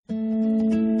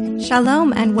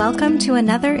Shalom and welcome to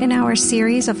another in our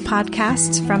series of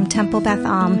podcasts from Temple Beth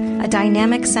Am, a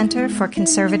dynamic center for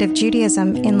conservative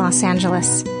Judaism in Los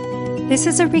Angeles. This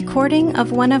is a recording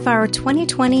of one of our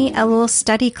 2020 Elul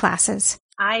study classes.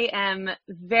 I am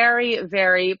very,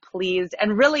 very pleased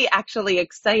and really actually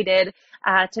excited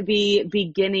to be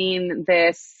beginning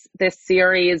this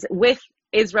series with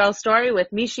Israel Story, with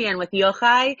Mishi and with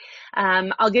Yochai.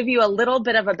 I'll give you a little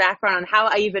bit of a background on how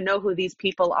I even know who these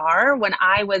people are. When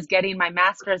I was getting my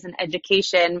master's in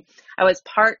education, I was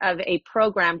part of a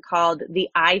program called the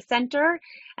I Center,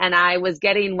 and I was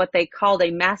getting what they called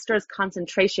a master's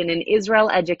concentration in Israel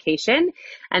education.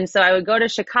 And so I would go to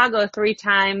Chicago 3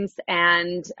 times,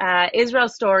 and Israel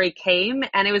Story came,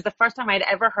 and it was the first time I'd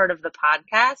ever heard of the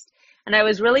podcast. And I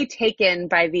was really taken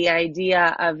by the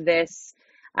idea of this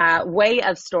way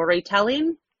of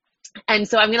storytelling. And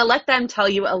so I'm going to let them tell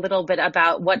you a little bit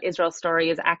about what Israel Story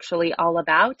is actually all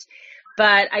about.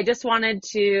 But I just wanted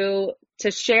to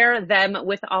share them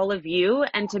with all of you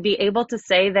and to be able to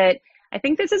say that I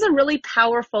think this is a really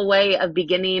powerful way of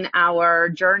beginning our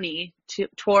journey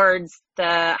towards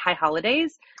the high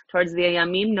holidays, towards the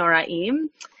Yamim Noraim,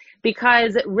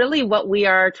 because really what we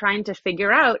are trying to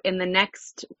figure out in the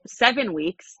next 7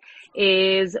 weeks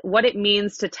is what it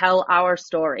means to tell our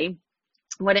story,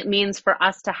 what it means for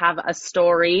us to have a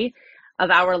story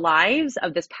of our lives,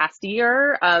 of this past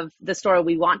year, of the story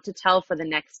we want to tell for the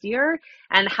next year,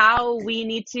 and how we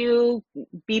need to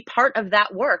be part of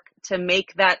that work to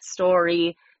make that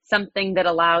story something that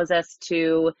allows us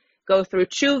to go through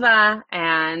tshuva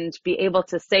and be able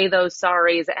to say those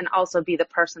sorries and also be the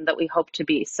person that we hope to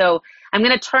be. So I'm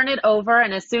going to turn it over,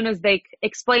 and as soon as they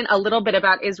explain a little bit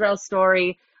about Israel's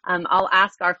story, I'll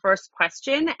ask our first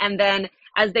question, and then,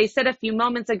 as they said a few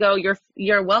moments ago,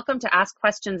 you're welcome to ask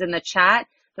questions in the chat.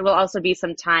 There will also be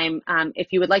some time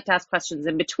if you would like to ask questions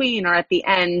in between or at the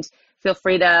end. Feel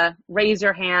free to raise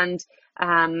your hand,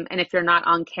 and if you're not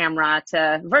on camera,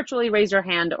 to virtually raise your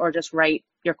hand or just write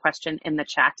your question in the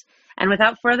chat. And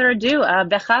without further ado,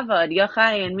 Bechavod,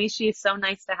 Yochai, and Mishi, so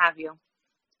nice to have you.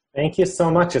 Thank you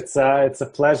so much. It's a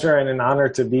pleasure and an honor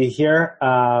to be here,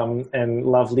 and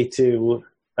lovely to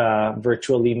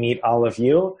virtually meet all of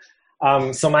you.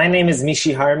 So my name is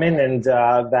Mishi Harman, and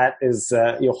that is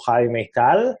Yochai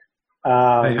Meital.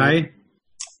 Hi.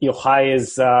 Yochai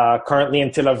is currently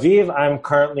in Tel Aviv. I'm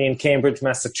currently in Cambridge,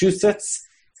 Massachusetts.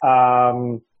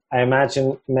 I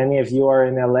imagine many of you are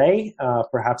in LA,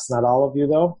 perhaps not all of you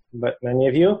though, but many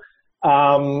of you.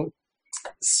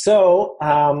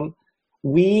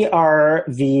 We are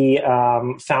the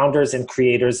founders and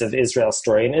creators of Israel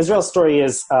Story. And Israel Story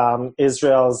is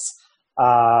Israel's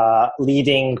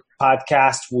leading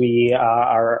podcast. We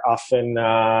are often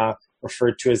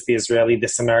referred to as the Israeli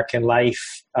This American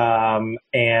Life.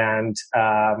 And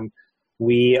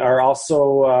we are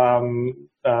also,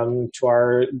 to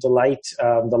our delight,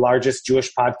 the largest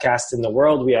Jewish podcast in the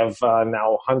world. We have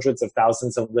now hundreds of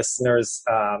thousands of listeners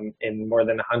in more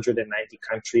than 190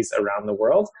 countries around the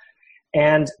world.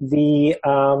 And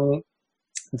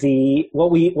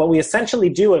what we essentially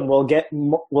do, and we'll get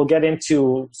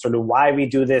into sort of why we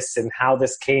do this and how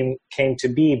this came to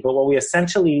be. But what we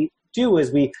essentially do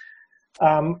is we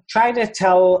try to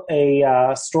tell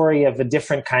a story of a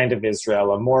different kind of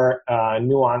Israel, a more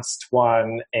nuanced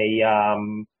one,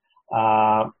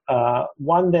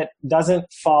 one that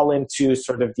doesn't fall into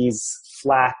sort of these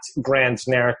flat, grand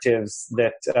narratives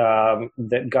that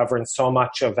govern so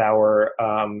much of our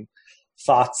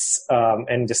thoughts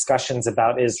and discussions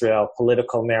about Israel,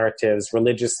 political narratives,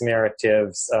 religious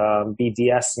narratives,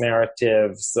 BDS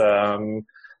narratives,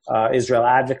 Israel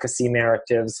advocacy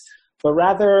narratives, but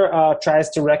rather tries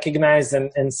to recognize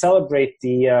and celebrate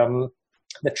the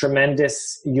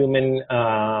tremendous human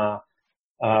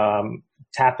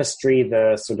tapestry,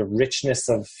 the sort of richness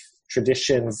of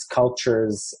traditions,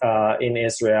 cultures in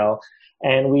Israel.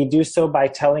 And we do so by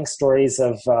telling stories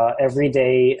of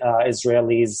everyday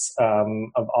Israelis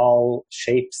of all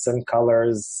shapes and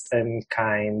colors and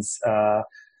kinds,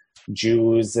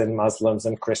 Jews and Muslims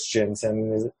and Christians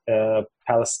and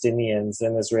Palestinians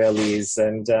and Israelis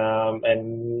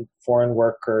and foreign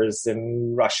workers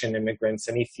and Russian immigrants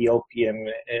and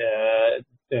Ethiopian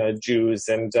Jews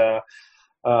and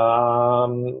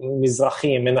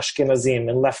Mizrahim and Ashkenazim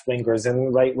and left-wingers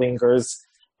and right-wingers,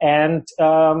 and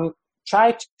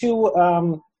try to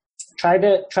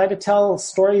tell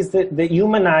stories that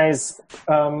humanize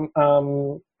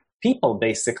people,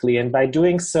 basically, and by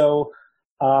doing so,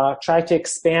 try to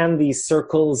expand these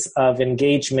circles of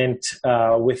engagement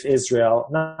with Israel,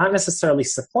 not necessarily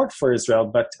support for Israel,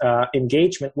 but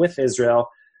engagement with Israel,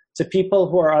 to people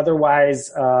who are otherwise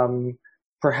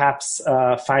perhaps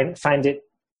find it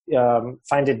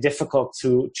difficult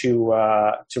to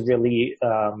really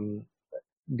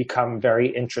become very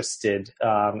interested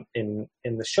in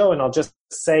the show. And I'll just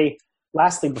say,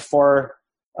 lastly, before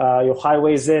Yochai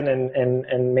weighs in,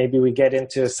 and maybe we get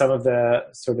into some of the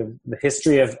sort of the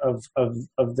history of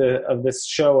this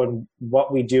show and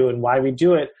what we do and why we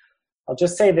do it, I'll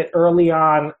just say that early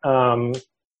on,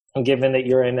 given that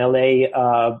you're in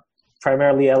LA,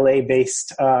 primarily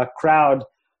LA-based crowd,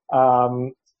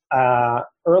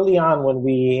 early on when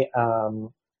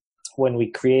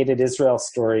we created Israel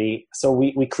Story, so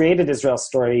we created Israel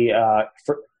Story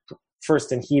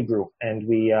first in Hebrew, and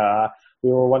we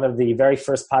were one of the very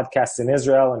first podcasts in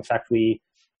Israel. In fact, we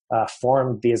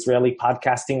formed the Israeli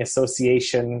Podcasting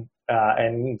Association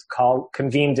and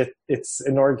convened its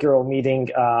inaugural meeting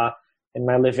in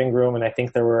my living room, and I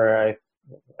think there were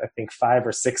 5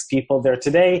 or 6 people there.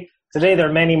 Today there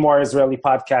are many more Israeli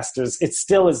podcasters. It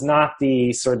still is not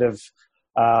the sort of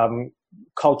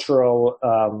cultural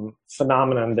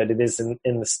phenomenon that it is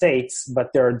in the States,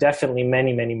 but there are definitely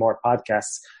many, many more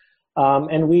podcasts.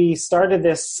 And we started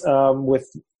this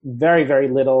with very, very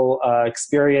little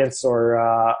experience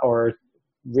or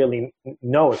really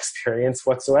no experience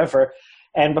whatsoever.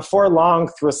 And before long,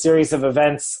 through a series of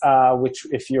events, which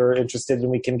if you're interested and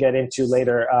we can get into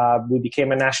later, we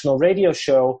became a national radio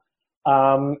show.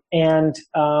 And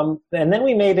then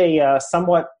we made a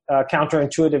somewhat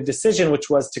counterintuitive decision, which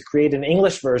was to create an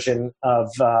English version of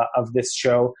this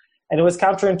show. And it was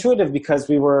counterintuitive because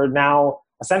we were now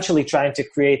essentially trying to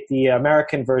create the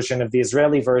American version of the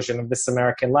Israeli version of This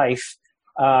American Life.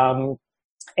 And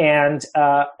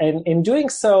in doing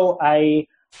so, I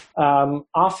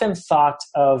often thought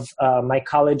of my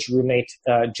college roommate,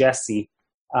 Jesse,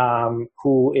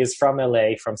 who is from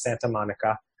LA, from Santa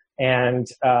Monica. And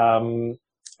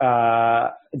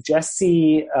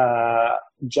Jesse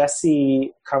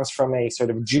comes from a sort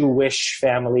of Jewish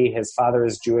family. His father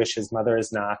is Jewish, his mother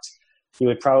is not. He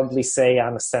would probably say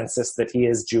on the census that he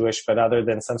is Jewish, but other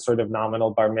than some sort of nominal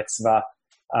bar mitzvah,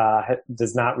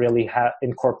 does not really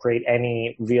incorporate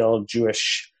any real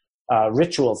Jewish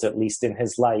rituals, at least in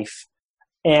his life.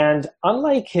 And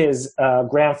unlike his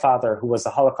grandfather, who was a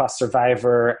Holocaust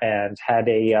survivor and had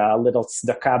a little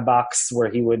tzedakah box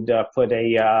where he would put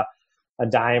a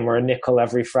dime or a nickel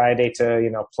every Friday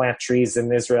to, plant trees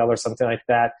in Israel or something like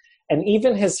that. And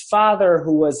even his father,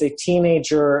 who was a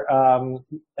teenager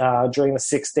during the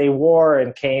 6-Day War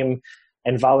and came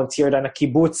and volunteered on a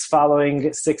kibbutz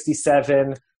following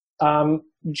 67,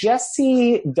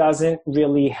 Jesse doesn't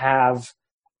really have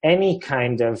any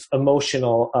kind of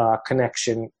emotional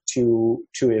connection to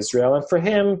Israel. And for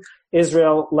him,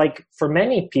 Israel, like for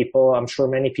many people, I'm sure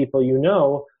many people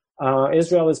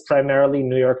Israel is primarily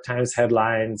New York Times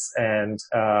headlines and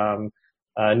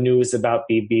news about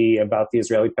Bibi, about the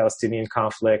Israeli-Palestinian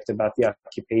conflict, about the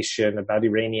occupation, about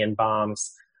Iranian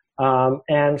bombs.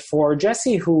 And for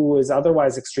Jesse, who is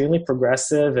otherwise extremely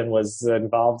progressive and was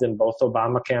involved in both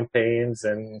Obama campaigns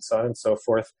and so on and so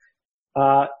forth,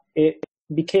 it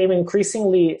became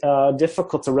increasingly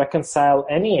difficult to reconcile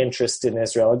any interest in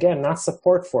Israel. Again, not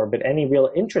support for, but any real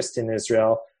interest in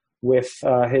Israel with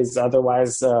his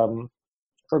otherwise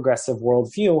progressive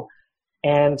worldview.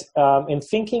 And in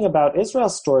thinking about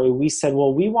Israel's story, we said,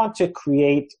 well, we want to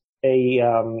create a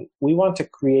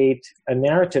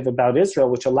narrative about Israel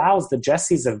which allows the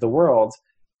Jessies of the world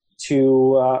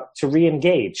to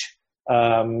re-engage.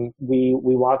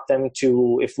 We want them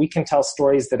to, if we can tell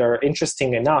stories that are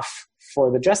interesting enough for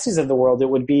the Jessies of the world, it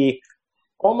would be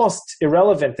almost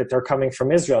irrelevant that they're coming from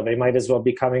Israel. They might as well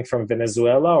be coming from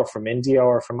Venezuela or from India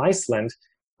or from Iceland.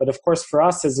 But of course, for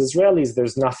us as Israelis,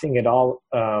 there's nothing at all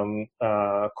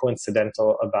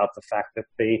coincidental about the fact that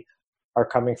they are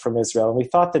coming from Israel. And we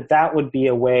thought that that would be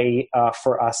a way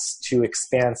for us to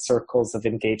expand circles of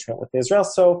engagement with Israel.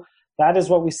 So that is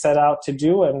what we set out to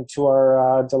do. And to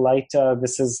our delight,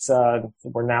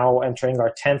 we're now entering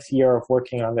our 10th year of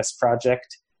working on this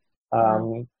project.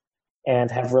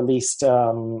 And have released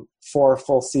 4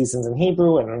 full seasons in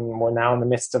Hebrew, and we're now in the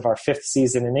midst of our 5th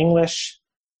season in English.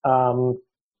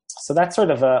 So that's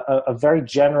sort of a very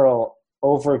general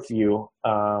overview.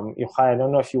 Yochai, I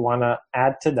don't know if you want to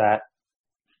add to that.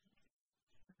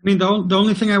 I mean, the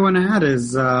only thing I want to add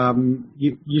is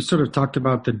you sort of talked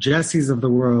about the Jessies of the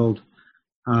world,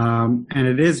 and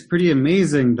it is pretty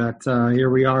amazing that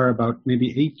here we are about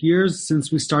maybe 8 years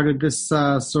since we started this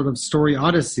sort of story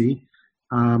odyssey.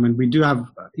 And we do have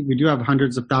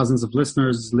hundreds of thousands of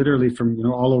listeners, literally from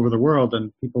all over the world,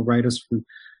 and people write us from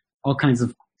all kinds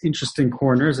of interesting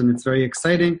corners, and it's very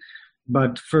exciting.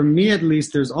 But for me, at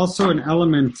least, there's also an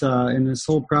element in this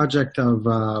whole project of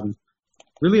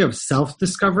really of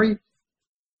self-discovery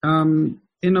in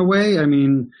a way. I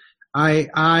mean,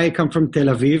 I come from Tel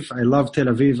Aviv. I love Tel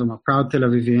Aviv. I'm a proud Tel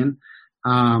Avivian.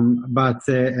 But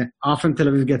often Tel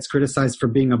Aviv gets criticized for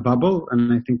being a bubble,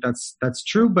 and I think that's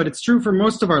true. But it's true for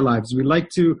most of our lives. We like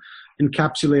to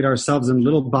encapsulate ourselves in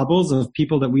little bubbles of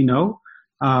people that we know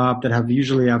that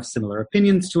usually have similar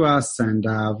opinions to us and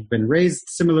have been raised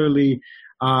similarly,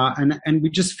 and we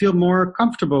just feel more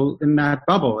comfortable in that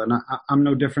bubble. And I'm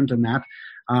no different in that.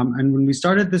 And when we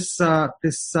started this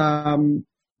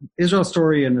Israel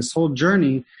story and this whole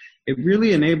journey, it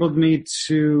really enabled me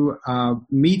to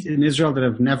meet in Israel that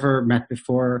I've never met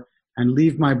before and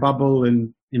leave my bubble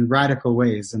in radical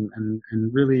ways and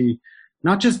really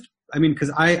not just, I mean,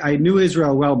 because I knew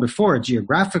Israel well before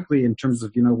geographically in terms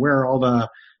of, where all the,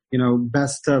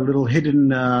 best little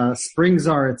hidden springs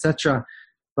are, etc.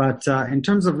 But in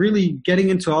terms of really getting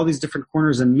into all these different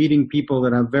corners and meeting people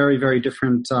that have very, very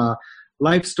different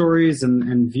life stories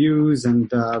and views and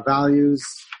values,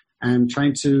 and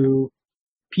trying to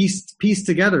piece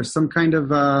together some kind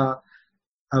of a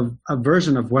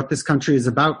version of what this country is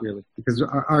about, really, because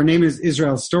our name is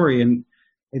Israel Story, and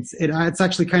it's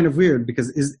actually kind of weird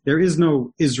because there is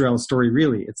no Israel story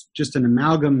really. It's just an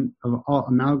amalgam of all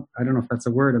I don't know if that's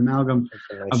a word, amalgam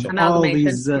of all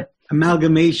these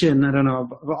amalgamation. I don't know,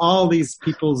 of all these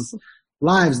people's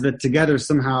lives that together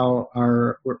somehow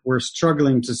we're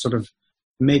struggling to sort of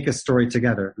make a story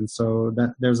together, and so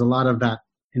that there's a lot of that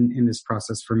in this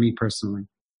process for me personally.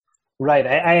 Right.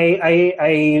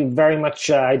 I very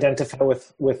much identify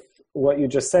with what you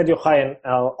just said, Yochai, and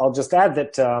I'll just add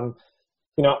that,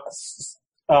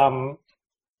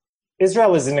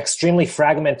 Israel is an extremely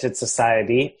fragmented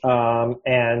society, so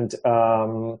I'm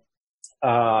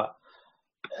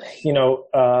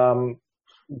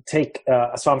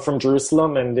from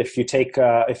Jerusalem, and if you take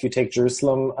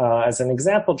Jerusalem as an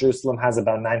example, Jerusalem has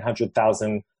about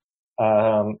 900,000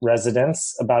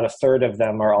 residents. About a third of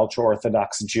them are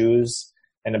ultra-Orthodox Jews,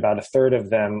 and about a third of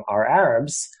them are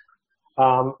Arabs.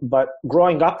 But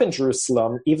growing up in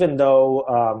Jerusalem, even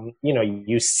though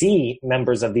you see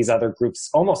members of these other groups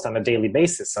almost on a daily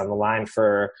basis on the line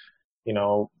for, at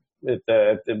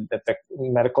the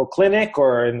medical clinic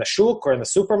or in the shuk or in the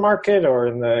supermarket or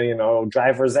in the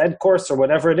driver's ed course or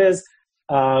whatever it is,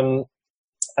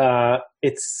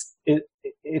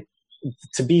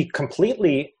 to be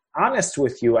completely honest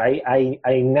with you, I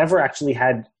never actually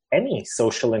had any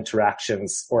social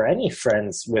interactions or any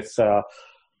friends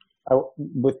I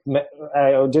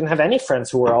didn't have any friends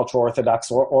who were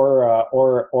ultra-Orthodox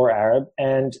or Arab,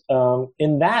 and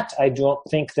in that I don't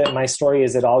think that my story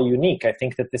is at all unique. I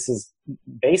think that this is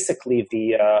basically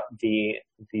the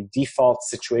default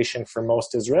situation for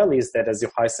most Israelis. That, as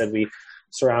Yochai said, we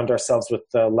surround ourselves with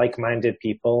like-minded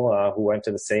people who went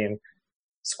to the same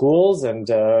schools and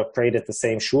prayed at the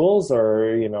same shuls,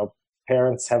 or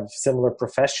parents have similar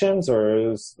professions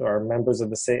or are members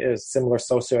of the similar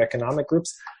socioeconomic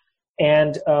groups.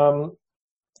 And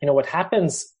what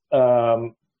happens,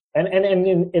 and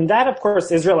in that, of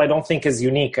course, Israel I don't think is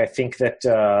unique. I think that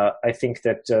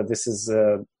this is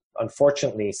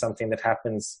unfortunately something that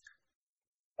happens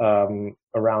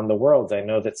around the world. I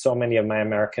know that so many of my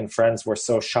American friends were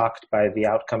so shocked by the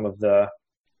outcome of the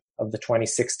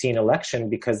 2016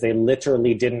 election because they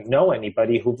literally didn't know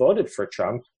anybody who voted for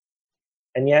Trump.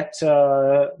 And yet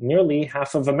nearly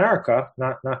half of America,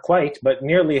 not quite, but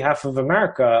nearly half of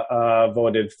America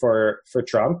voted for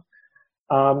Trump.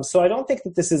 So I don't think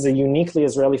that this is a uniquely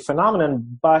Israeli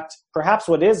phenomenon, but perhaps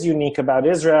what is unique about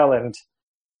Israel and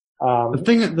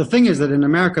the thing is that in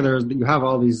America you have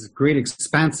all these great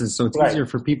expanses, so it's easier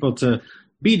for people to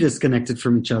be disconnected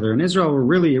from each other. In Israel,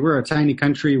 we're a tiny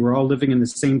country. We're all living in the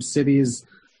same cities,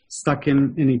 stuck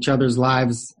in each other's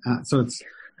lives. So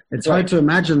it's hard to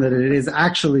imagine that it is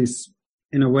actually,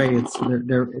 in a way,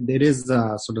 it is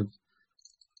sort of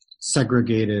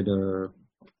segregated or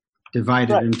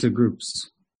divided into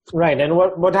groups. Right, and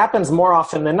what happens more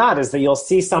often than not is that you'll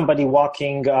see somebody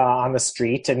walking on the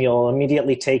street, and you'll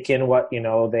immediately take in what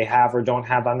they have or don't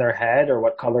have on their head, or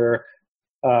what color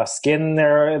skin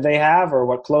they have, or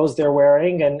what clothes they're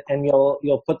wearing, and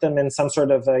you'll put them in some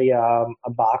sort of a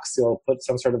box. You'll put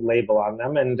some sort of label on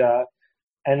them, and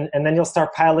then you'll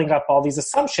start piling up all these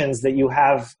assumptions that you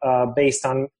have based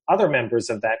on other members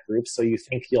of that group. So you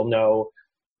think you'll know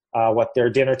what their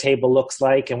dinner table looks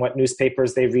like, and what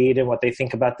newspapers they read, and what they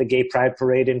think about the Gay Pride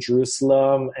Parade in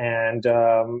Jerusalem, and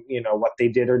what they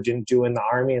did or didn't do in the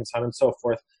army, and so on and so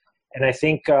forth. And I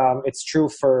think it's true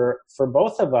for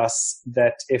both of us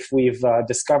that if we've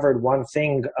discovered one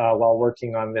thing while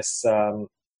working on this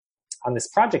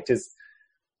project is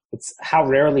it's how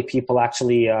rarely people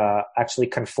actually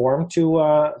conform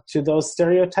to those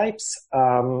stereotypes.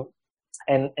 And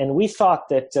we thought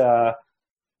that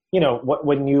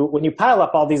when you pile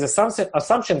up all these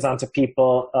assumptions onto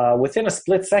people, within a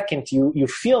split second, you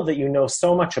feel that you know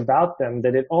so much about them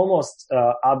that it almost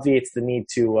obviates the need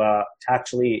to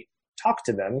actually talk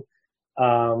to them,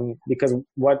 because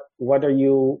what are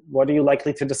you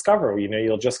likely to discover?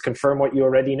 You'll just confirm what you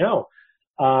already know,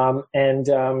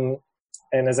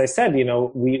 and as I said,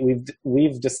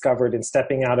 we've discovered in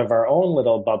stepping out of our own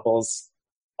little bubbles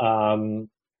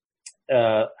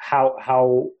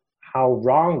how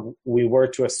wrong we were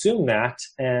to assume that,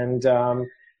 and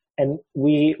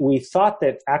we thought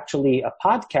that actually a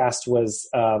podcast was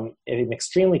an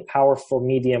extremely powerful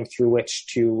medium through which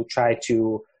to try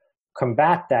to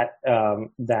combat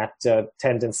that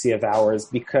tendency of ours,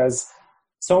 because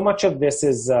so much of this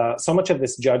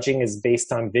judging is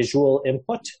based on visual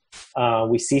input.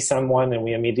 We see someone and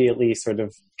we immediately sort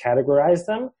of categorize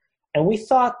them. And we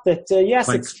thought that, yes,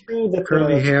 like it's true that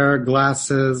curly hair,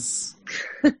 glasses,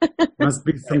 must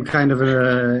be some kind of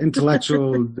an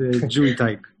intellectual Jewy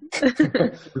type.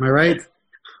 Am I right?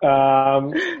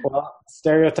 Well,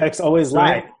 stereotypes always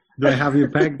lie. Do I have you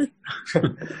pegged?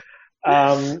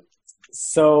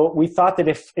 So we thought that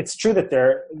if it's true that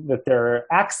there are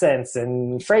accents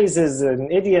and phrases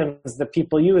and idioms that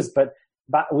people use, but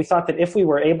we thought that if we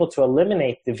were able to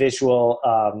eliminate the visual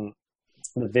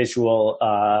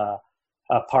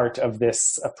part of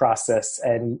this process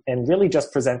and really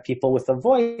just present people with a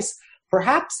voice,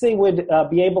 perhaps they would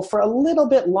be able for a little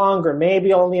bit longer,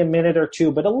 maybe only a minute or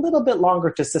two, but a little bit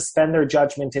longer, to suspend their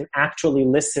judgment and actually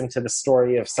listen to the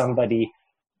story of somebody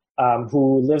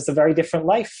who lives a very different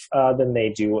life than they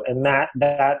do. And that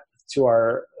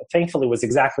thankfully was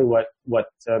exactly what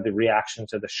the reaction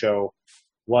to the show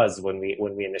was when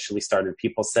we initially started.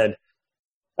 People said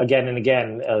again and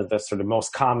again, the sort of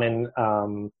most common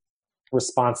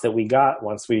response that we got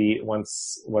once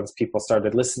people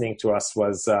started listening to us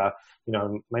was,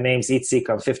 my name's Itzik,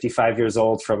 I'm 55 years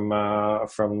old from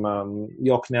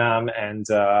Yokneam, and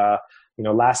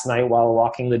last night while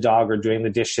walking the dog or doing the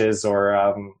dishes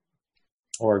or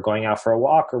going out for a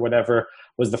walk or whatever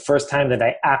was the first time that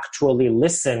I actually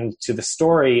listened to the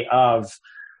story of,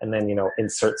 and then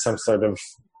insert some sort of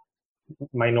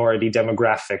minority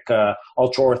demographic,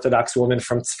 ultra-Orthodox woman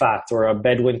from Tzfat, or a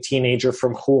Bedouin teenager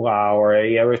from Hura, or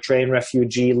a Eritrean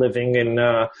refugee living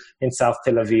in South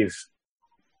Tel Aviv.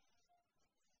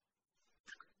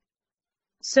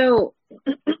 So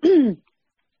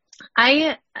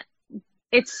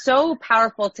it's so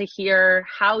powerful to hear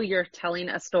how you're telling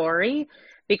a story,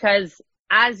 because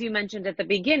as you mentioned at the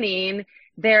beginning,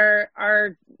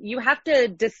 you have to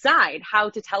decide how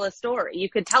to tell a story. You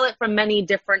could tell it from many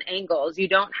different angles. You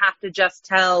don't have to just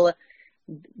tell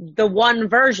the one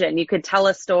version. You could tell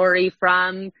a story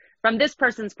from this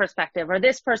person's perspective or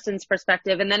this person's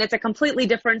perspective, and then it's a completely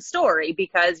different story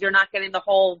because you're not getting the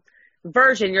whole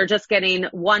version. You're just getting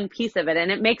one piece of it.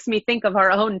 And it makes me think of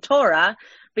our own Torah,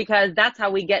 because that's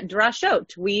how we get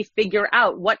drashot. We figure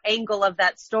out what angle of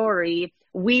that story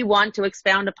we want to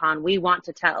expound upon, we want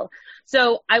to tell.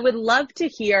 So I would love to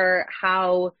hear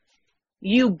how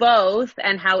you both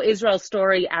and how Israel's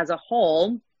story as a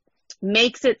whole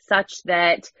makes it such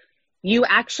that you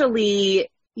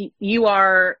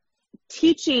are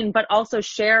teaching, but also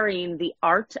sharing the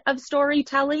art of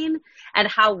storytelling, and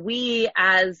how we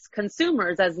as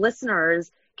consumers, as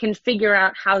listeners, can figure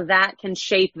out how that can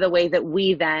shape the way that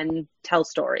we then tell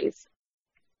stories.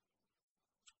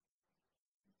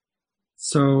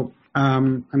 So,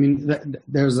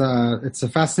 it's a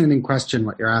fascinating question,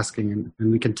 what you're asking,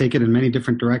 and we can take it in many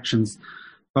different directions.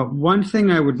 But one thing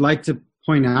I would like to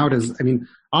point out is,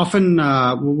 often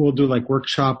we'll do like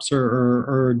workshops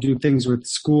or do things with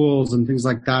schools and things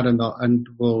like that, and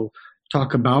we'll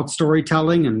talk about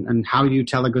storytelling and how you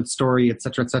tell a good story, et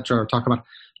cetera, or talk about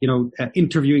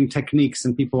interviewing techniques,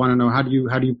 and people want to know how do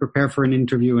you prepare for an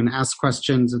interview and ask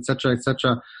questions, et cetera, et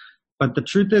cetera. But the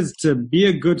truth is, to be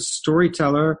a good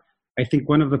storyteller, I think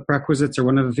one of the prerequisites or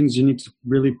one of the things you need to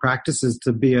really practice is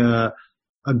to be a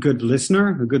good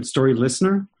listener, a good story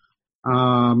listener.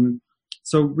 So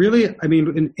really,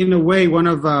 in a way, one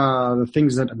of the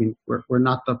things that, we're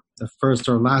not the first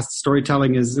or last.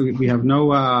 Storytelling is, we have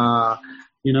no,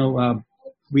 we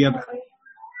have,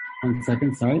 1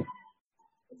 second, sorry.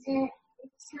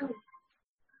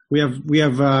 We have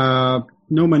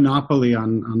no monopoly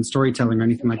on storytelling or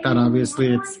anything like that.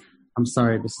 Obviously, I'm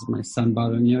sorry, this is my son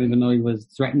bothering you, even though he was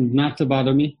threatened not to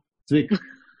bother me. Sorry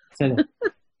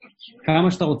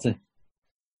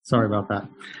about that.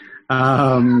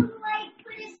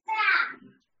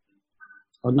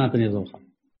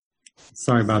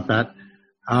 Sorry about that.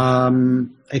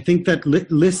 I think that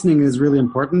listening is really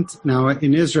important. Now,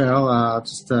 in Israel,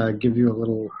 just to give you a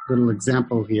little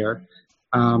example here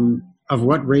of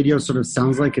what radio sort of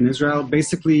sounds like in Israel.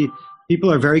 Basically,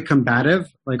 people are very combative.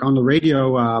 Like on the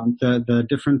radio, the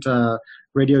different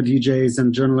radio DJs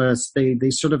and journalists, they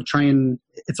sort of try and,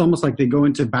 it's almost like they go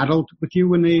into battle with you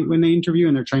when they interview,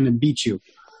 and they're trying to beat you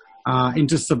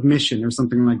into submission or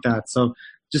something like that. So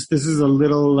just this is a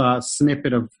little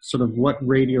snippet of sort of what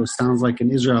radio sounds like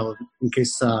in Israel, in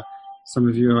case some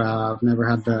of you have never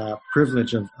had the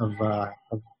privilege of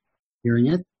hearing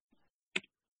it.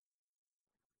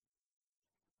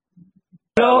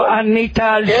 לא ענית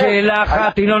על שאלה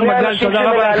אחת, ינון מגל,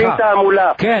 תודה רבה לך.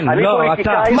 כן, לא,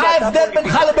 אתה. מה ההבדל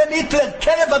בינך לבין היטלר,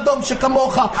 כלב אדום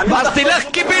שכמוך? אז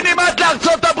תלך קיבינימט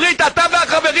לארצות הברית, אתה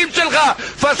והחברים שלך,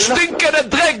 פשטינקן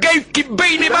הדרג גייב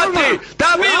קיבינימטי,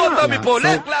 תעביר אותו מפה,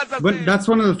 לך לעזאזל. But that's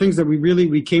one of the things that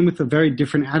we came with a very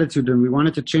different attitude, and we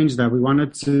wanted to change that. We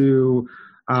wanted to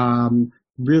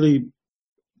really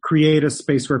create a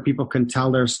space where people can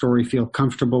tell their story, feel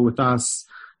comfortable with us.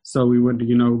 So we would,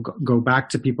 go back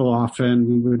to people often.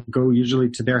 We would go usually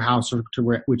to their house or to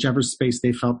whichever space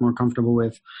they felt more comfortable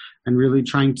with, and really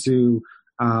trying to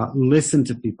listen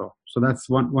to people. So that's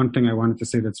one thing I wanted to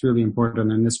say that's really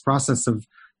important. And this process of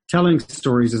telling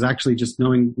stories is actually just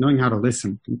knowing how to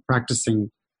listen and practicing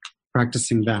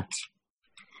that.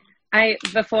 I'll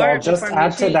just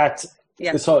add to that.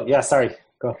 Yeah. So, sorry.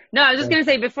 Go. No, I was just going to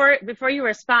say, before you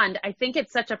respond, I think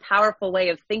it's such a powerful way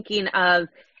of thinking of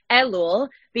Elul,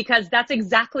 because that's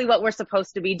exactly what we're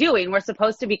supposed to be doing. We're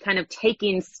supposed to be kind of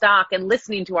taking stock and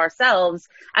listening to ourselves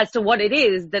as to what it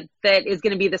is that is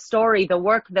going to be the story, the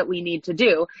work that we need to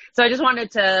do. So I just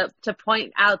wanted to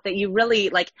point out that you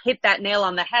really hit that nail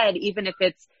on the head, even if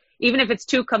it's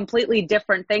two completely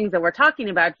different things that we're talking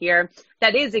about here.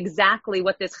 That is exactly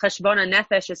what this cheshbon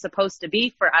nefesh is supposed to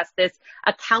be for us, this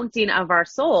accounting of our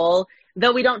soul.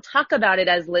 Though we don't talk about it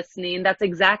as listening, that's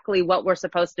exactly what we're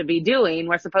supposed to be doing.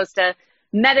 We're supposed to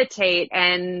meditate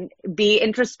and be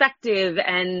introspective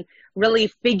and really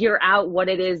figure out what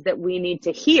it is that we need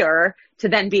to hear to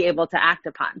then be able to act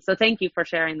upon. So thank you for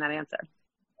sharing that answer.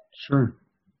 Sure.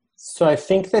 So I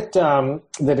think that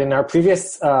that in our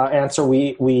previous answer,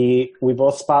 we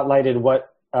both spotlighted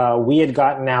what we had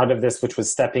gotten out of this, which was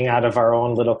stepping out of our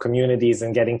own little communities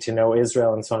and getting to know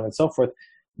Israel and so on and so forth.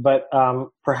 But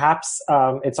perhaps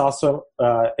it's also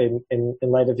in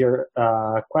light of your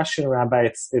question, Rabbi,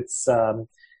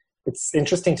 it's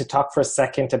interesting to talk for a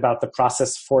second about the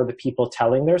process for the people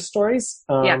telling their stories.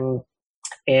 And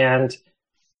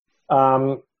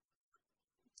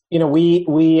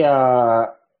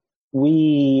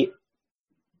we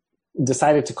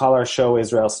decided to call our show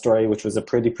Israel Story, which was a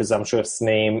pretty presumptuous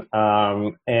name.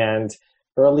 And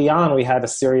early on, we had a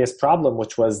serious problem,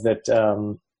 which was that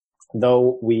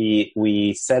though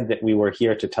we said that we were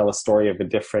here to tell a story of a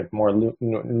different, more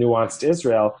nuanced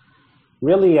Israel,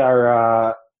 really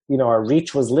our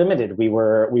reach was limited. We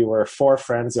were four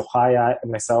friends, Yochai,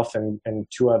 myself, and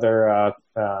two other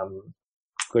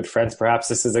good friends. Perhaps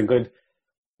this is a good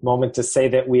moment to say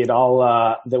that we had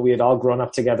all grown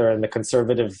up together in the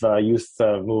conservative youth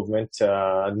movement,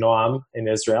 Noam, in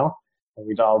Israel, and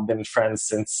we'd all been friends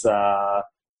since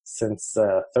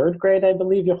third grade, I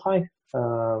believe, Yochai.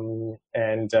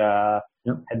 And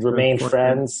had remained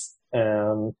friends,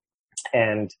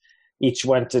 and each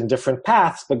went in different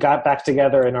paths, but got back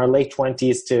together in our late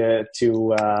 20s to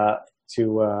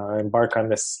embark on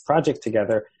this project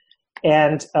together.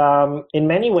 And in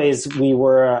many ways, we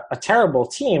were a terrible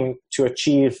team to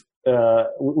achieve.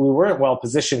 We weren't well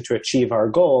positioned to achieve our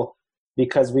goal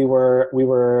because we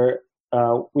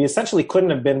essentially couldn't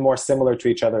have been more similar to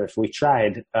each other if we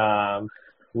tried.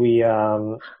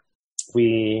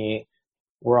 We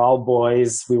were all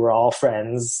boys. We were all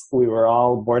friends. We were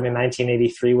all born in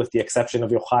 1983, with the exception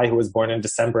of Yochai, who was born in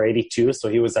December 82. So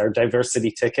he was our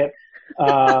diversity ticket. We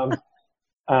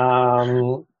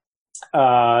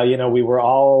were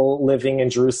all living in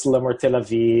Jerusalem or Tel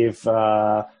Aviv.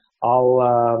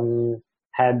 All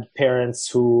had parents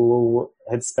who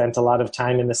had spent a lot of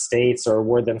time in the States or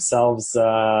were themselves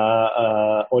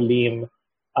olim.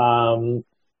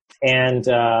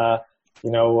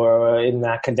 In the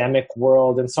academic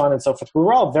world and so on and so forth. We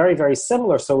were all very, very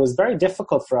similar, so it was very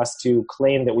difficult for us to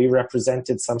claim that we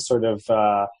represented some sort of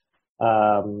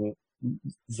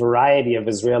variety of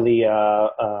Israeli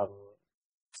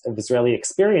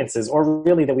experiences, or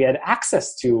really that we had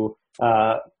access to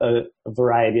a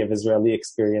variety of Israeli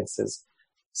experiences.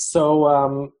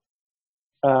 So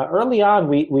early on,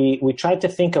 we tried to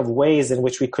think of ways in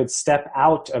which we could step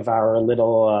out of our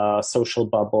little social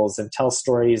bubbles and tell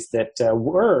stories that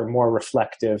were more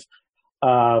reflective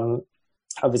of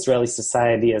Israeli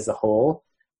society as a whole.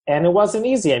 And it wasn't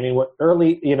easy. I mean,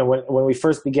 when we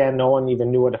first began, no one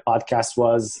even knew what a podcast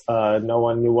was. No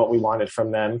one knew what we wanted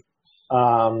from them.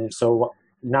 So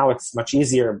now it's much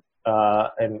easier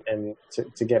and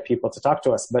to get people to talk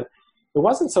to us. But it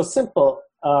wasn't so simple.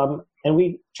 And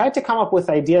we tried to come up with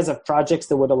ideas of projects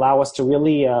that would allow us to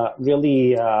really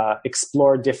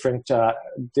explore different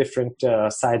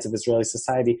sides of Israeli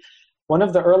society. One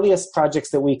of the earliest projects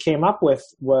that we came up with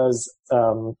was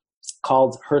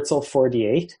called Herzl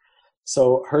 48.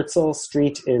 So Herzl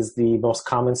Street is the most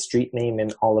common street name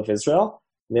in all of Israel.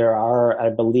 There are, I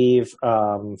believe,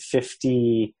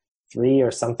 53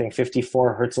 or something,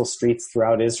 54 Herzl streets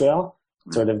throughout Israel,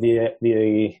 sort of the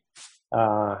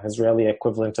Israeli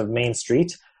equivalent of Main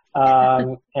Street.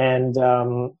 And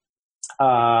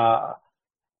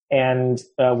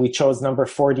we chose number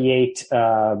 48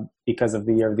 because of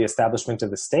the year of the establishment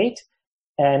of the state.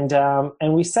 And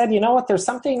we said, you know what, there's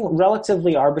something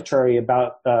relatively arbitrary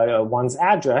about one's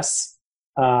address.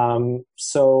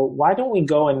 So why don't we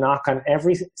go and knock on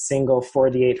every single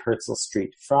 48 Herzl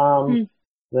street from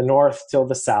the north till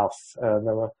the south?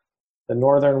 The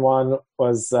northern one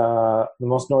was the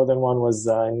most northern one was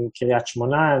in Kiryat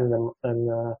Shmona, and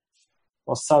the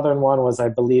most southern one was, I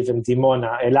believe, in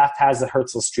Dimona. Eilat has a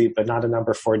Herzl Street, but not a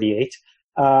number 48.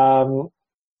 And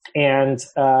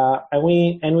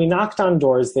we knocked on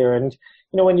doors there. And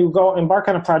when you go embark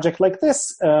on a project like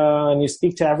this, and you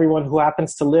speak to everyone who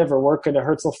happens to live or work at a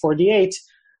Herzl 48,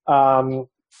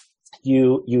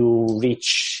 you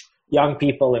reach young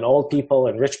people and old people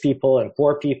and rich people and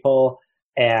poor people.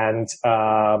 And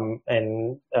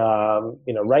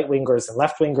right-wingers and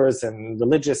left-wingers and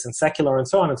religious and secular and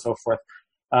so on and so forth.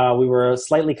 We were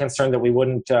slightly concerned that we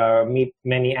wouldn't meet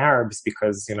many Arabs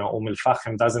because,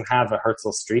 Umm-el-Fachem doesn't have a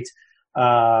Herzl Street.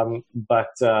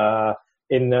 But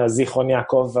in Zichron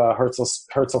Yaakov,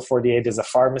 Herzl 48 is a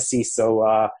pharmacy, so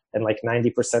and like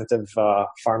 90% of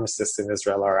pharmacists in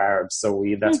Israel are Arabs. So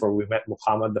that's where we met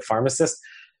Muhammad, the pharmacist.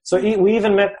 So we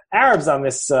even met Arabs on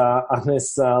this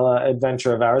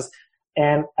adventure of ours.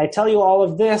 And I tell you all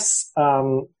of this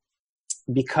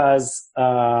because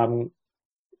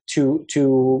to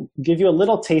give you a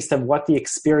little taste of what the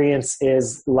experience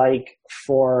is like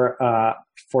for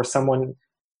someone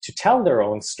to tell their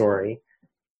own story.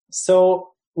 So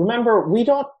remember, we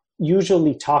don't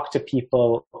usually talk to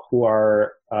people who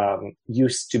are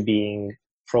used to being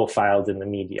profiled in the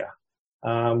media.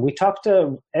 We talk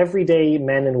to everyday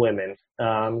men and women.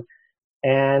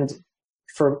 And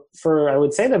for I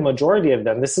would say the majority of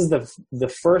them, this is the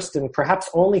first and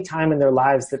perhaps only time in their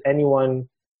lives that anyone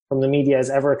from the media has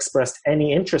ever expressed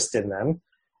any interest in them.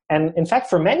 And in fact,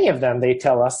 for many of them, they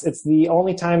tell us it's the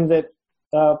only time that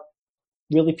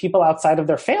really people outside of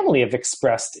their family have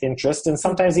expressed interest, and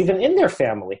sometimes even in their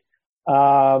family.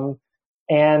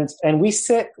 And we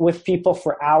sit with people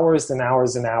for hours and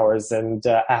hours and hours and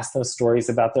ask them stories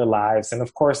about their lives. And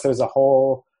of course, there's a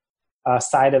whole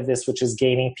side of this, which is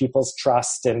gaining people's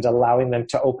trust and allowing them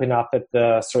to open up at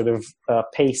the sort of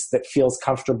pace that feels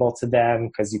comfortable to them,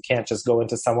 because you can't just go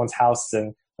into someone's house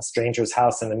and a stranger's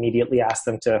house and immediately ask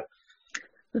them to,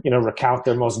 recount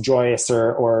their most joyous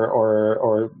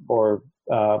or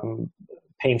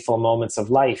painful moments of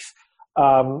life.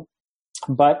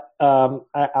 But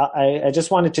I just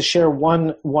wanted to share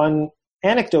one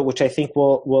anecdote, which I think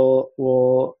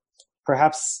will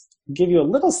perhaps give you a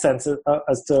little sense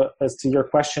as to your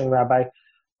question, Rabbi,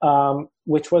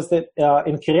 which was that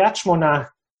in Kiryat Shmona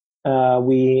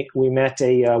we met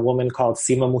a woman called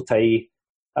Sima Mutai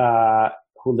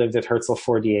who lived at Herzl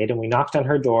 48, and we knocked on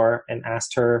her door and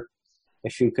asked her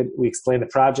if we explained the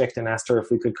project and asked her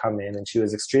if we could come in, and she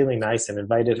was extremely nice and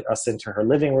invited us into her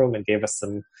living room and gave us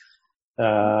some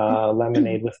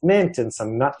lemonade with mint and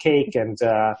some nut cake, and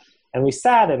we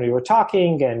sat and we were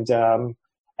talking and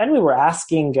we were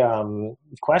asking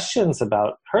questions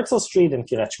about Herzl Street and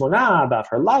Kiryat Shmona, about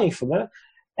her life,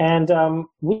 and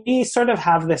we sort of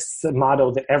have this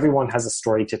motto that everyone has a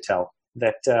story to tell.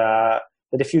 That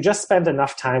if you just spend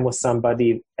enough time with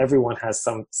somebody, everyone has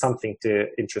something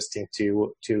interesting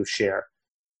to share.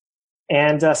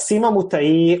 And Sima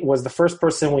Mutai was the first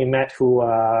person we met who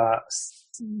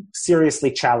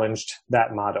seriously challenged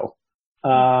that motto,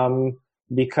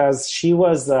 because she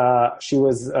was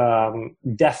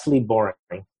deathly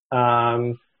boring.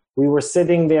 We were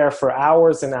sitting there for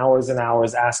hours and hours and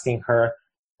hours asking her,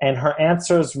 and her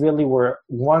answers really were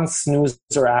one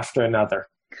snoozer after another.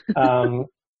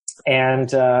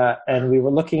 And we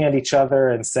were looking at each other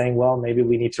and saying, well, maybe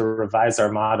we need to revise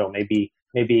our motto. Maybe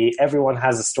everyone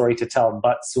has a story to tell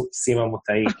but Sima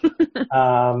Mutai.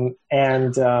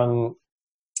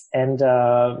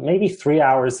 Maybe 3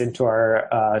 hours into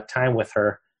our time with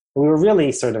her, we were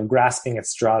really sort of grasping at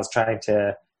straws, trying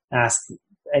to ask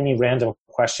any random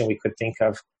question we could think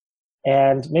of.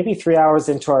 And maybe 3 hours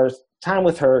into our time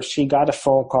with her, she got a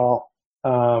phone call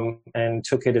and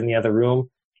took it in the other room.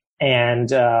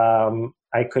 And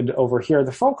I could overhear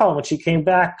the phone call. And when she came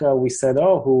back, we said,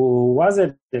 oh, who was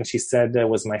it? And she said, it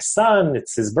was my son.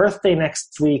 It's his birthday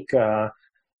next week.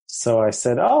 So I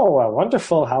said, oh,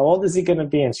 wonderful. How old is he going to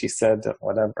be? And she said,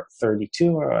 whatever,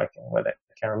 32 or I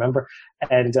can't remember.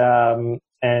 And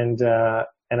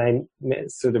I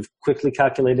sort of quickly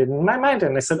calculated in my mind.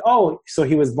 And I said, oh, so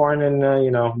he was born in,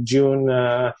 June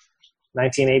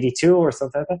 1982 or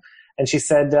something like that. And she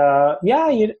said,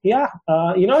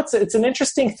 it's an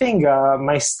interesting thing.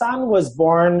 My son was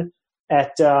born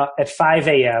at 5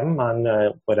 a.m. on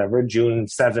June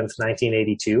 7th,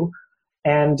 1982.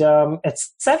 And at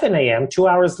 7 a.m., 2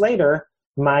 hours later,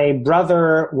 my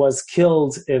brother was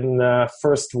killed in the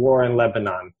first war in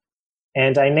Lebanon.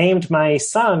 And I named my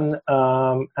son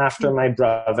after my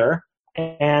brother.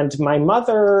 And my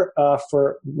mother,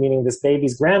 meaning this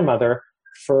baby's grandmother,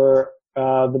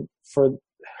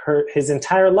 his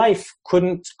entire life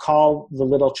couldn't call the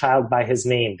little child by his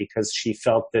name because she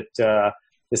felt that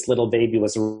this little baby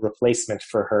was a replacement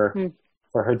for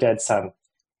her dead son.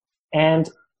 And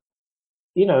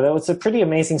that was a pretty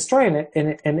amazing story.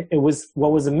 And it was,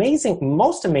 what was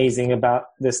most amazing about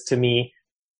this to me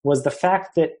was the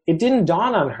fact that it didn't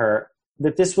dawn on her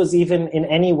that this was even in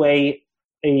any way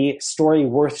a story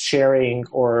worth sharing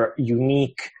or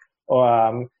unique.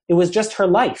 It was just her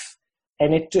life.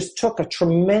 And it just took a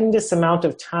tremendous amount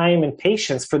of time and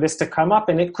patience for this to come up.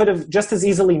 And it could have just as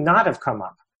easily not have come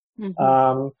up.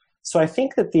 Mm-hmm. So I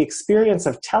think that the experience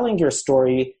of telling your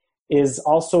story is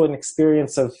also an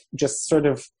experience of just sort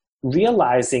of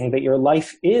realizing that your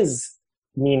life is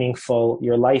meaningful.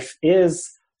 Your life is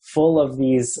full of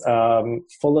these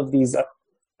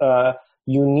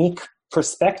unique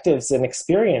perspectives and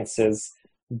experiences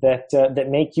that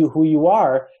make you who you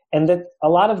are, and that a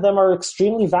lot of them are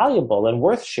extremely valuable and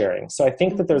worth sharing. So I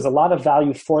think that there's a lot of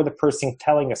value for the person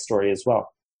telling a story as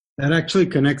well. That actually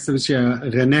connects.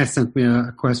 Renee sent me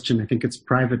a question. I think it's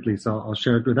privately, so I'll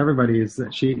share it with everybody. Is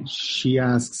that she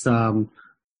asks, or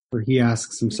he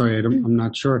asks, I'm sorry, I'm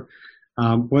not sure.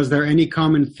 Was there any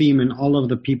common theme in all of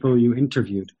the people you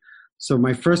interviewed? So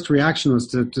my first reaction was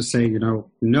to say,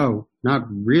 no, not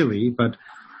really. But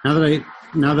now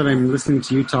that I'm listening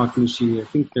to you talk, Mishi, I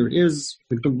think there is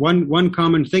the one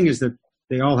common thing is that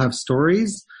they all have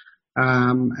stories,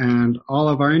 and all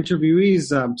of our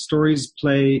interviewees' stories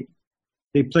play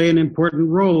an important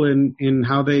role in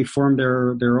how they form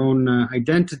their own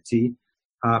identity.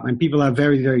 And people have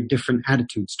very, very different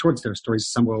attitudes towards their stories.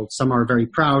 Some are very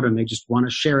proud and they just want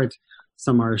to share it.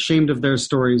 Some are ashamed of their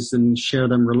stories and share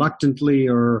them reluctantly,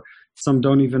 or some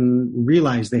don't even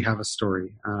realize they have a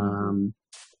story.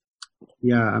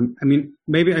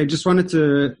 Maybe I just wanted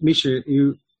to, Misha,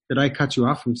 did I cut you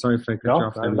off? I'm sorry if I cut you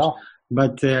off. No.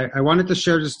 But I wanted to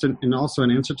share just also an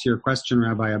answer to your question,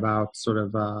 Rabbi, about sort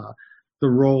of the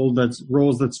roles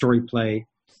that story play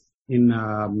in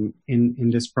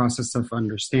this process of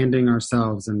understanding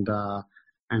ourselves and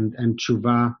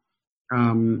tshuva.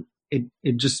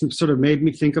 It just sort of made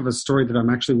me think of a story that I'm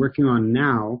actually working on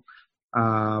now.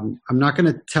 I'm not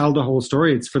going to tell the whole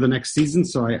story. It's for the next season.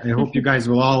 So I hope you guys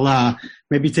will all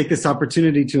maybe take this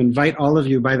opportunity to invite all of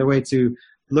you, by the way, to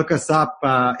look us up,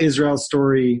 Israel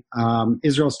Story,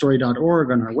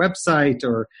 israelstory.org on our website.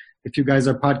 Or if you guys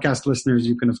are podcast listeners,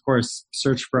 you can, of course,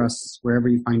 search for us wherever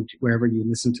you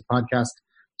listen to podcasts.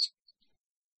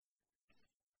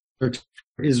 Search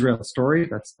for Israel Story.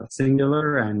 That's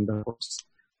singular. And of course,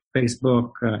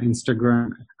 Facebook,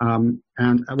 Instagram. And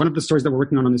one of the stories that we're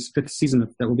working on this 5th season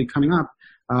that will be coming up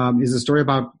is a story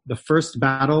about the first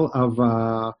battle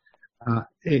of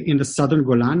in the southern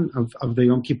Golan of the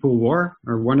Yom Kippur War,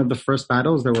 or one of the first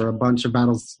battles. There were a bunch of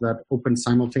battles that opened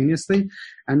simultaneously.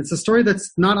 And it's a story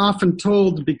that's not often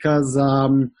told because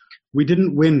we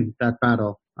didn't win that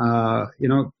battle.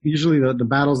 Usually the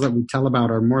battles that we tell about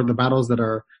are more the battles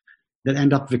that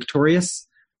end up victorious.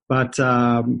 But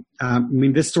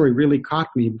this story really caught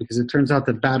me because it turns out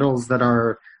that battles that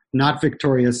are not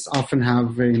victorious often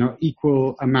have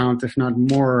equal amount, if not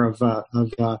more, of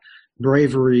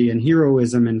bravery and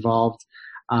heroism involved.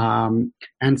 And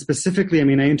specifically, I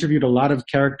interviewed a lot of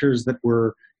characters that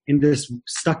were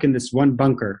stuck in this one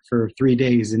bunker for 3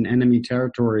 days in enemy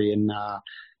territory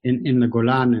in the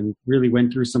Golan and really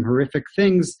went through some horrific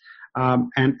things.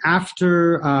 And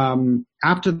after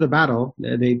the battle,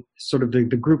 they sort of the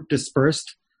group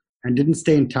dispersed and didn't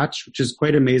stay in touch, which is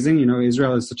quite amazing. You know,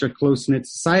 Israel is such a close-knit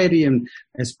society, and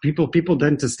as people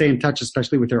tend to stay in touch,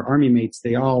 especially with their army mates,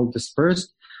 they all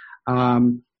dispersed.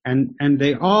 And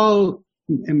they all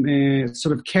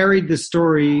sort of carried the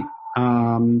story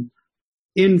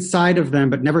inside of them,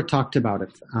 but never talked about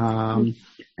it. And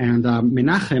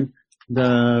Menachem,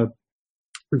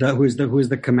 who is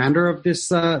the commander of this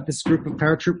group of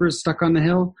paratroopers stuck on the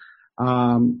hill,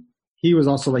 he was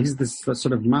also he's this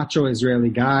sort of macho Israeli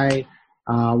guy,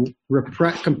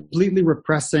 completely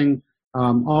repressing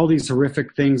all these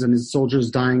horrific things and his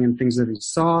soldiers dying and things that he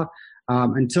saw,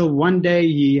 until one day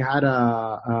he had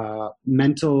a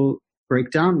mental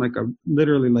breakdown,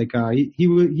 he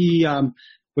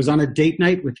was on a date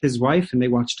night with his wife and they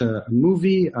watched a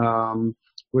movie. It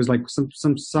was like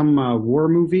some war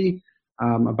movie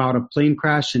about a plane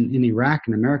crash in Iraq,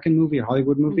 an American movie, a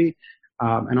Hollywood movie.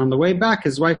 And on the way back,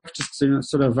 his wife just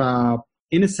sort of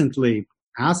innocently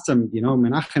asked him,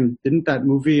 Menachem, didn't that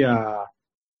movie,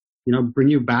 bring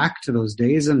you back to those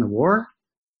days in the war?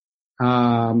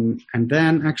 And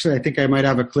then, actually, I think I might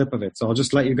have a clip of it. So I'll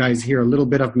just let you guys hear a little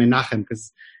bit of Menachem,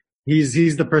 because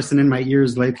he's the person in my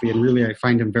ears lately, and really I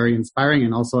find him very inspiring,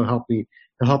 and also help me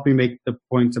make the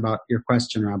points about your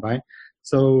question, Rabbi.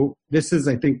 So this is,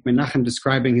 I think, Menachem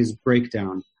describing his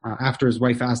breakdown after his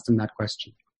wife asked him that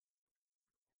question.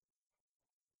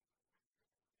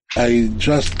 I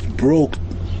just broke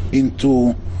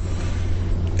into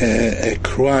a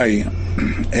cry,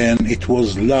 and it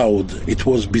was loud. It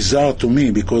was bizarre to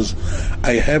me because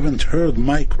I haven't heard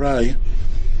my cry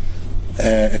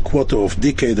a quarter of a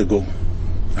decade ago.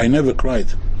 I never cried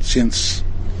since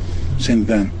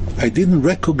then. I didn't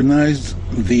recognize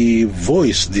the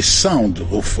voice, the sound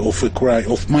of a cry,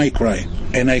 of my cry,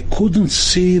 and I couldn't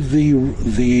see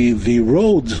the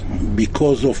road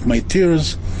because of my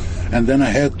tears. And then I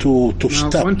had to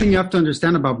stop. One thing you have to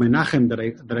understand about Menachem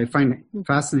that I find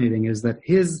fascinating is that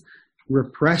his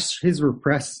repression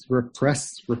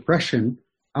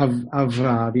of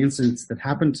the incidents that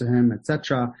happened to him,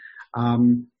 etc.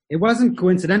 It wasn't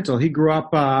coincidental. He grew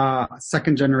up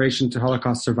second generation to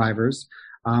Holocaust survivors.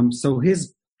 So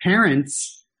his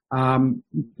parents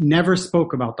never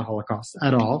spoke about the Holocaust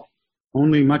at all.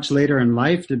 Only much later in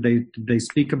life did they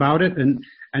speak about it, and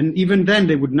even then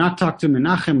they would not talk to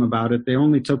Menachem about it. They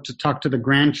only took to talk to the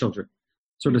grandchildren.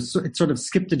 It sort of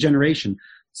skipped a generation.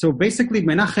 So basically,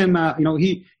 Menachem,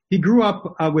 he grew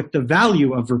up with the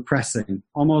value of repressing,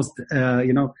 almost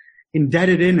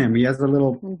indebted in him. He has a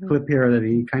little clip here that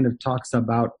he kind of talks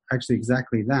about actually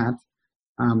exactly that.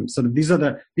 So these are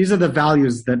the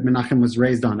values that Menachem was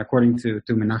raised on, according to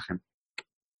Menachem.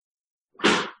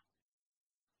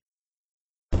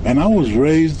 And I was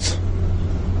raised,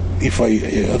 if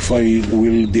I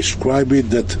will describe it,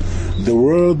 that the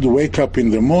world wake up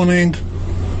in the morning,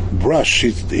 brush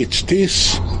its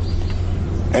teeth,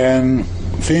 and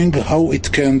think how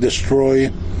it can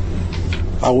destroy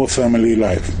our family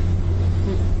life.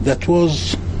 That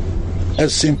was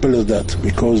as simple as that,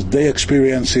 because they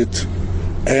experience it,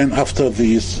 and after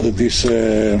this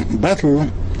battle,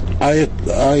 I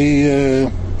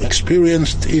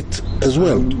experienced it as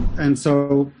well. And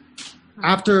so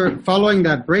after following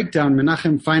that breakdown,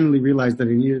 Menachem finally realized that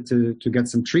he needed to get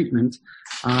some treatment.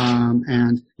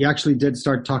 And he actually did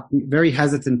start talking very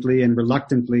hesitantly and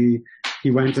reluctantly. He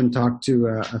went and talked to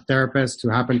a therapist who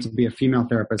happened to be a female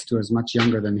therapist who was much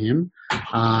younger than him.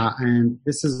 And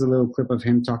this is a little clip of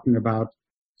him talking about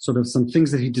sort of some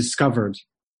things that he discovered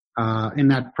in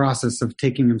that process of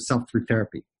taking himself through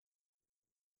therapy.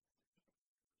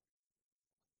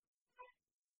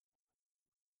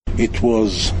 It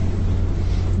was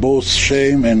both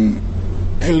shame and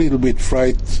a little bit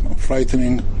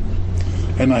frightening,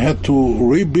 and I had to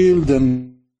rebuild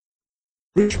and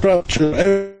restructure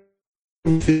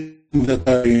everything that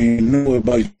I know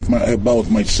about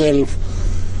myself,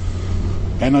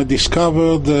 and I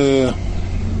discovered a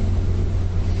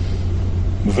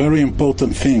very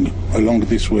important thing along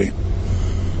this way.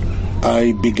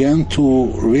 I began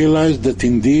to realize that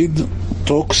indeed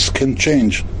talks can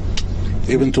change.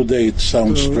 Even today it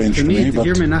sounds strange to me, but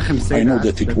I know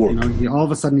that it works. All of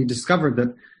a sudden he discovered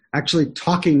that actually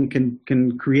talking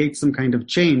can create some kind of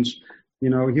change. He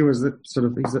was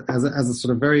as a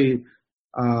sort of very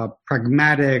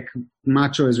pragmatic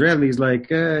macho Israeli. He's like,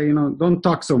 don't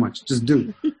talk so much, just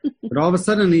do. But all of a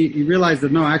sudden he realized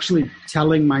that no, actually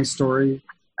telling my story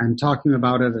and talking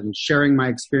about it and sharing my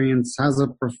experience has a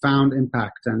profound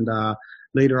impact. And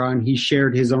later on, he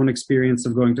shared his own experience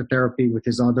of going to therapy with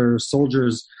his other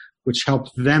soldiers, which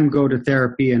helped them go to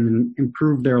therapy and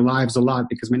improve their lives a lot,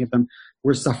 because many of them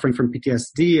were suffering from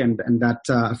PTSD, and that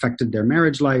affected their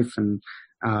marriage life and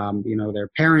their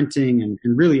parenting and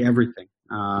really everything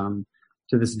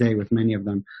to this day with many of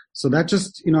them. So that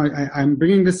just, I'm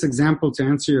bringing this example to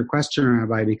answer your question,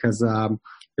 Rabbi, because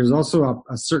there's also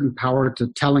a certain power to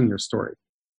telling your story.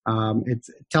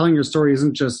 Telling your story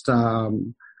isn't just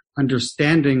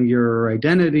understanding your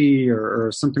identity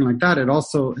or something like that.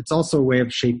 It's also a way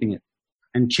of shaping it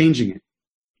and changing it.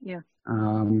 Yeah.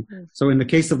 So in the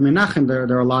case of Menachem, there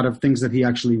are a lot of things that he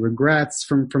actually regrets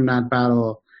from that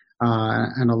battle.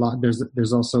 And a lot,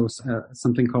 there's also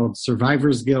something called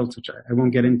survivor's guilt, which I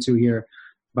won't get into here.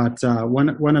 But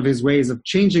one of his ways of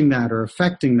changing that or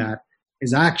affecting that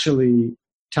is actually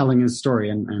telling his story.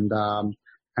 And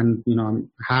I'm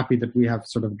happy that we have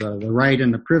sort of the right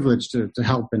and the privilege to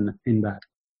help in that,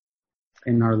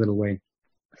 in our little way.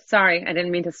 Sorry, I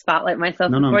didn't mean to spotlight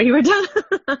myself before you were done.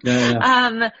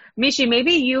 Yeah. Mishi,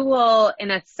 maybe you will,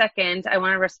 in a second, I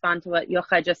want to respond to what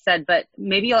Yochai just said, but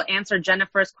maybe you'll answer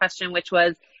Jennifer's question, which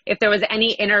was if there was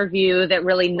any interview that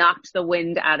really knocked the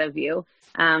wind out of you.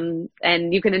 And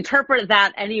you can interpret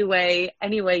that any way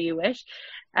you wish.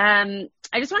 I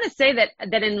just want to say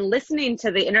that in listening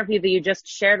to the interview that you just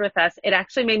shared with us, it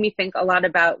actually made me think a lot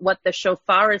about what the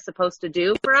shofar is supposed to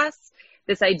do for us.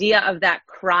 This idea of that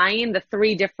crying, the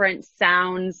 3 different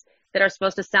sounds that are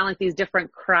supposed to sound like these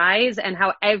different cries, and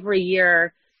how every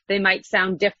year they might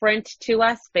sound different to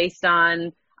us based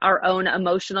on our own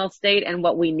emotional state and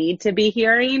what we need to be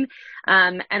hearing.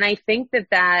 And I think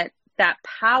that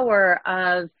power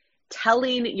of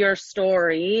telling your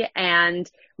story, and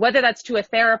whether that's to a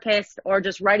therapist or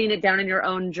just writing it down in your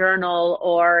own journal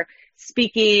or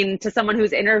speaking to someone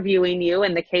who's interviewing you,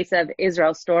 in the case of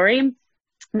Israel Story,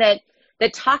 that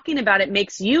talking about it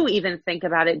makes you even think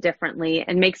about it differently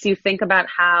and makes you think about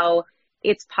how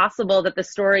it's possible that the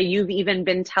story you've even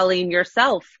been telling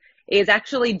yourself is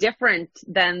actually different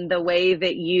than the way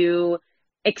that you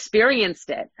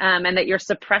experienced it, and that you're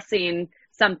suppressing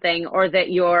something or that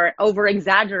you're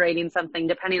over-exaggerating something,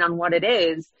 depending on what it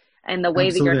is and the way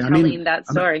Absolutely. that you're telling that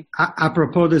story.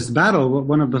 Apropos this battle,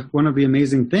 one of the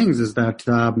amazing things is that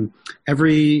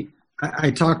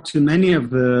I talked to many of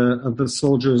the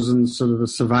soldiers and sort of the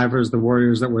survivors, the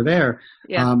warriors that were there,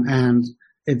 and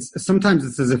sometimes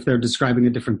it's as if they're describing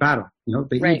a different battle.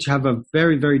 They each have a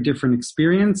very, very different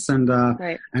experience, and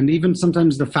even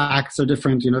sometimes the facts are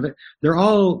different. They're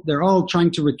all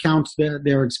trying to recount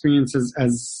their experiences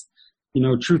as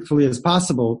truthfully as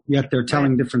possible, yet they're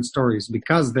telling different stories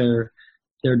because they're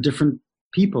different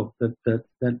people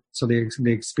so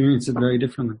they experience it very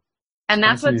differently. And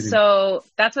that's what's so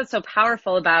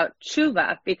powerful about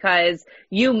tshuva, because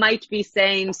you might be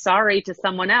saying sorry to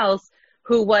someone else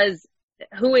who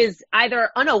is either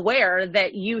unaware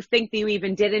that you think that you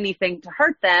even did anything to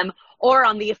hurt them, or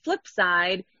on the flip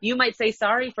side, you might say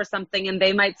sorry for something and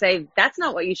they might say, that's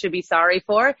not what you should be sorry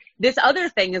for. This other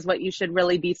thing is what you should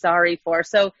really be sorry for.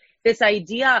 So this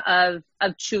idea of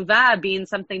tshuva being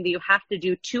something that you have to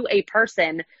do to a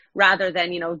person rather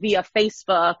than, via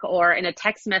Facebook or in a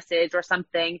text message or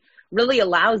something, really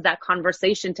allows that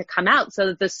conversation to come out so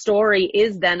that the story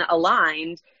is then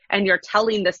aligned and you're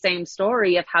telling the same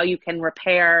story of how you can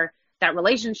repair that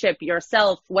relationship,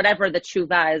 yourself, whatever the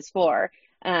tshuva is for.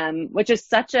 Which is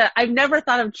I've never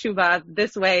thought of tshuva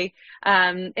this way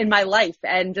in my life,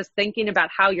 and just thinking about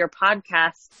how your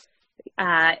podcast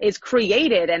is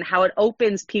created and how it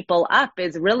opens people up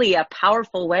is really a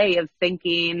powerful way of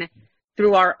thinking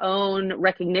through our own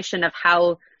recognition of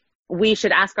how we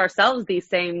should ask ourselves these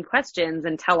same questions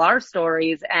and tell our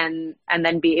stories and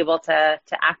then be able to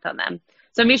act on them.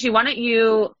 So Mishi, why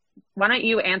don't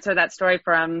you answer that story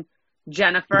from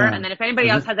Jennifer, and then if anybody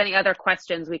else has any other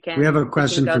questions, we have a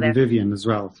question from Vivian as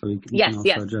well, so you can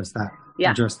also address that.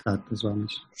 Address that as well,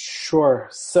 Mishi. Sure.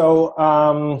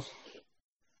 So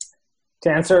to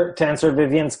answer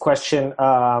Vivian's question,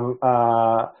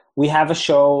 we have a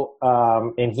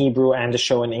show in Hebrew and a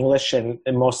show in English, and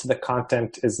most of the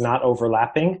content is not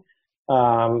overlapping.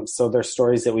 So there's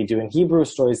stories that we do in Hebrew,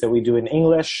 stories that we do in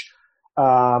English.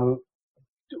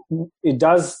 It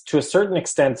does, to a certain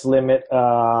extent, limit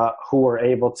who we're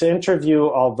able to interview,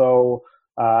 although,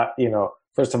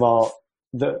 first of all,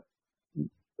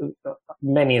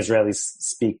 many Israelis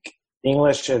speak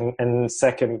English, and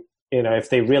second, if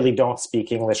they really don't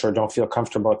speak English or don't feel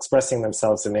comfortable expressing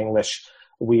themselves in English,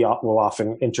 we will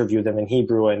often interview them in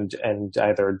Hebrew and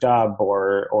either dub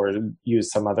or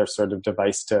use some other sort of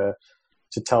device to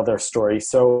tell their story.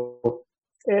 So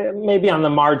maybe on the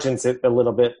margins, it a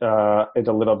little bit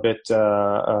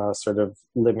sort of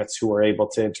limits who we're able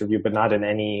to interview, but not in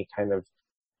any kind of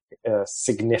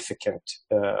significant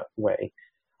way.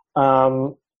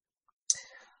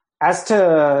 As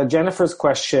to Jennifer's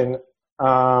question,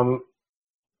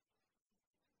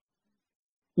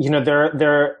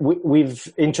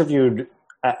 we've interviewed,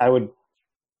 I would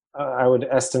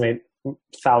estimate,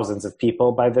 thousands of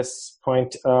people by this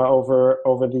point over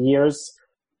the years,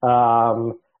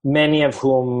 many of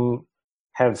whom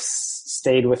have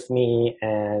stayed with me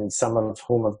and some of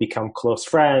whom have become close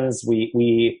friends.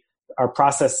 Our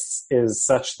process is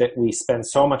such that we spend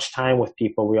so much time with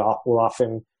people. We will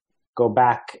often go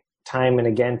back time and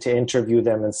again to interview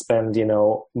them and spend,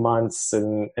 months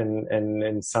and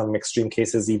in some extreme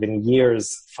cases, even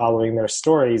years following their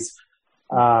stories,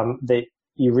 that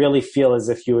you really feel as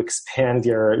if you expand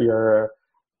your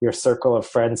circle of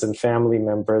friends and family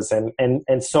members.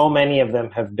 And so many of them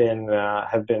have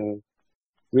been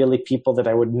really people that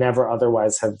I would never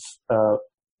otherwise have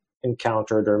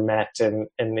encountered or met, and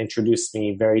introduced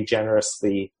me very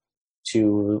generously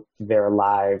to their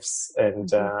lives.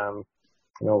 And,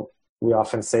 we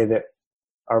often say that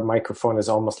our microphone is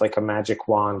almost like a magic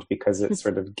wand because it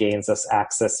sort of gains us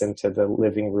access into the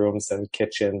living rooms and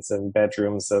kitchens and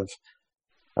bedrooms of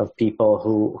people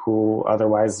who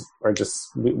otherwise are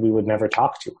just, we would never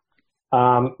talk to.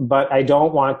 But I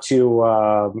don't want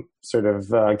to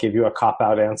give you a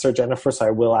cop-out answer, Jennifer, so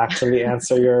I will actually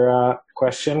answer your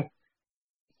question.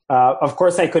 Of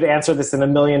course, I could answer this in a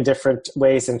million different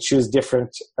ways and choose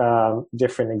different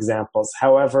examples.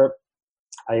 However,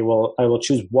 I will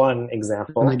choose one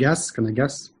example. Can I guess?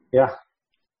 Yeah.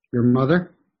 Your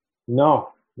mother?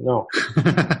 No.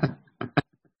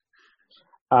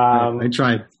 I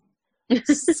tried.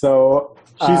 So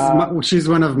she's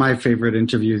one of my favorite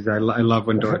interviews. I love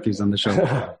when Dorothy's on the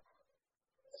show.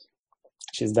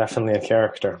 She's definitely a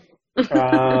character.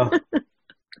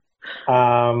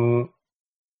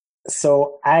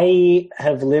 So I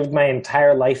have lived my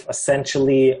entire life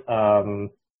essentially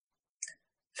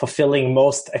fulfilling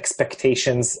most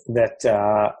expectations that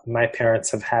my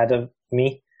parents have had of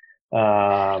me.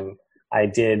 I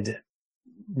did,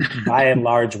 by and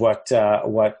large, what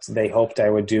they hoped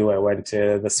I would do. I went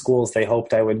to the schools they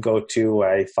hoped I would go to.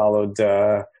 I followed,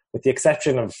 with the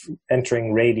exception of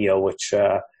entering radio, which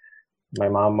my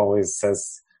mom always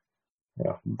says,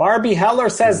 Barbie Heller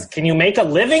says, "Can you make a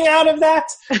living out of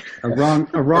that?" A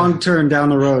wrong turn down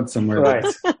the road somewhere. Right.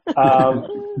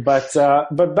 But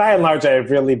by and large,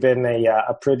 I've really been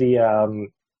a pretty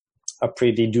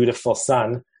dutiful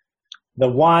son. The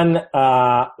one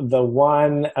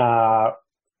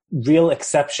real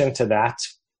exception to that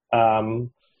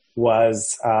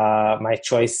was my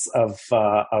choice of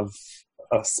a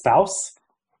spouse.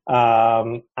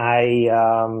 I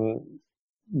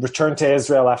returned to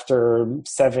Israel after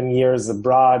 7 years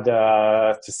abroad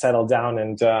to settle down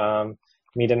and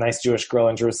meet a nice Jewish girl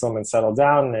in Jerusalem and settle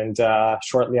down. And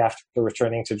shortly after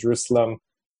returning to Jerusalem,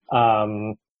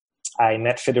 I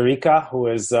met Federica, who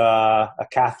is a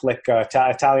Catholic,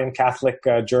 Italian Catholic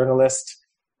journalist.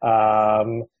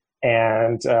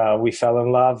 And we fell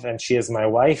in love, and she is my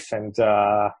wife, and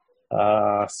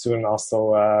soon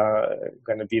also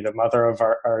going to be the mother of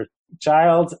our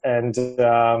child. And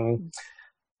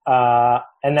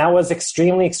that was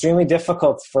extremely, extremely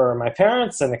difficult for my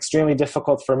parents and extremely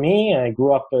difficult for me. I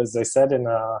grew up, as I said, in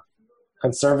a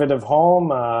conservative home.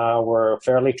 We're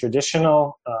fairly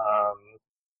traditional.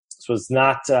 This was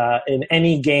not in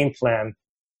any game plan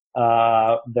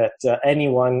that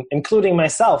anyone, including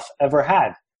myself, ever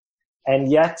had. And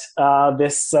yet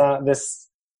this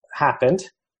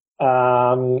happened,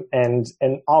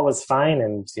 and all is fine.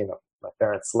 And my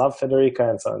parents love Federica,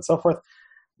 and so on and so forth.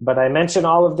 But I mention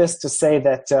all of this to say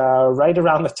that right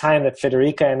around the time that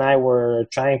Federica and I were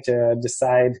trying to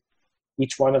decide,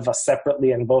 each one of us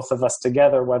separately and both of us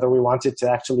together, whether we wanted to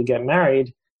actually get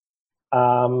married,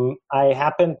 I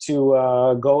happened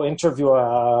to go interview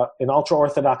an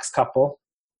ultra-Orthodox couple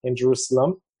in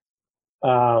Jerusalem.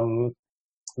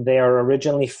 They are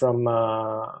originally from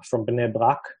Bnei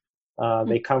Brak.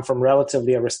 They come from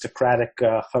relatively aristocratic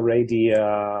Haredi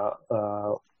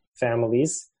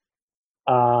families.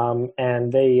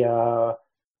 And they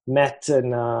met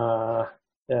in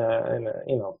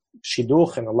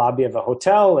shidduch in the lobby of a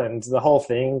hotel, and the whole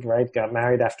thing, right? Got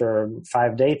married after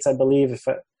 5 dates, I believe,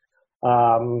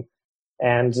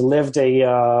 and lived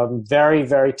a very,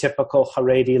 very typical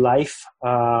Haredi life.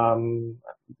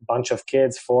 Bunch of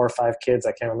kids, 4 or 5 kids,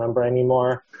 I can't remember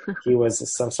anymore. He was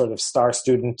some sort of star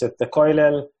student at the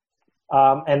Koilel,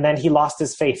 and then he lost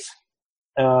his faith,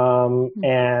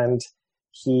 and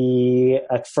he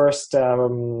at first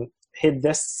hid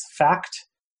this fact,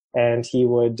 and he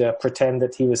would pretend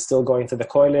that he was still going to the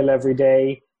kollel every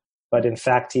day, but in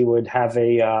fact he would have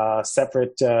a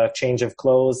separate change of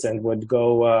clothes and would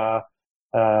go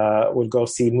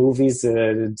see movies,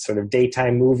 sort of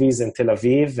daytime movies in Tel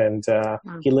Aviv, and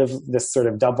he lived this sort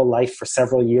of double life for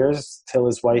several years till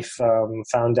his wife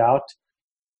found out.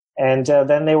 And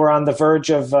then they were on the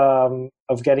verge of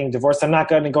getting divorced. I'm not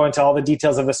going to go into all the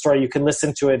details of the story. You can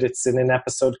listen to it. It's in an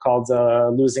episode called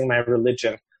Losing My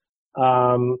Religion. They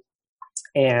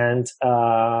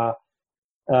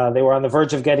were on the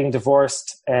verge of getting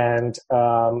divorced, and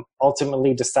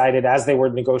ultimately decided, as they were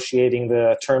negotiating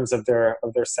the terms of their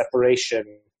separation,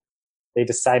 they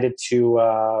decided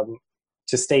to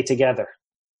stay together.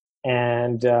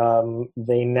 And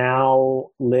they now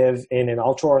live in an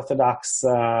ultra-Orthodox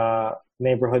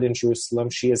neighborhood in Jerusalem.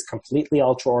 She is completely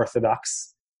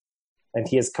ultra-Orthodox, and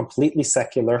he is completely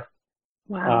secular.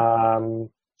 Wow.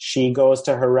 She goes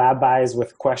to her rabbis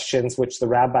with questions which the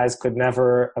rabbis could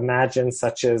never imagine,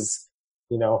 such as,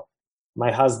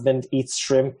 my husband eats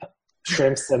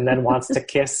shrimps and then wants to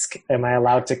kiss. Am I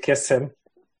allowed to kiss him?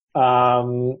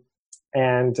 And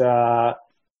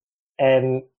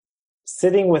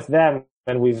sitting with them,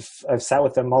 and I've sat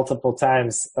with them multiple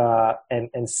times,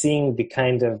 and seeing the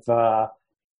kind of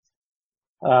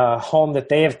home that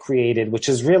they have created, which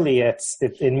is really, it's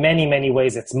in many, many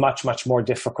ways, it's much, much more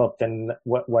difficult than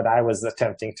what I was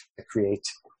attempting to create,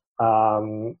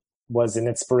 was an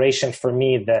inspiration for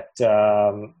me that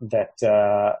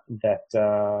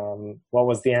what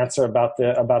was the answer about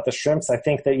the shrimps? I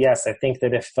think that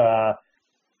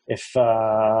if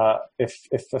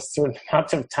a certain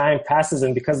amount of time passes,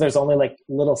 and because there's only like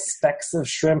little specks of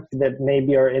shrimp that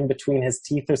maybe are in between his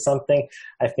teeth or something,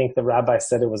 I think the rabbi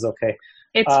said it was okay.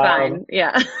 It's fine.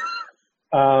 Yeah.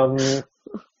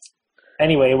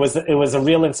 Anyway, it was a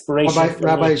real inspiration.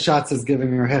 Rabbi Schatz is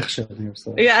giving her hechsher here.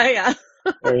 So. Yeah.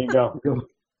 There you go.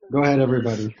 Go ahead,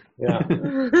 everybody. Yeah.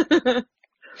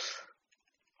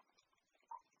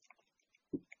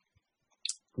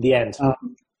 The end.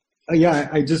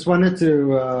 I just wanted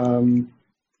to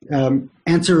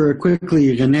answer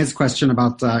quickly René's question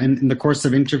about in the course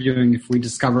of interviewing, if we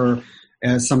discover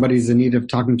somebody's in need of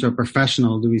talking to a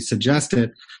professional, do we suggest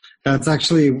it? That's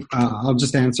actually, I'll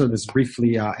just answer this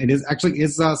briefly. It is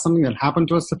something that happened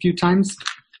to us a few times,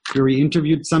 where we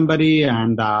interviewed somebody,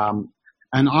 and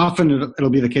often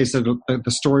it'll be the case that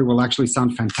the story will actually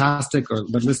sound fantastic,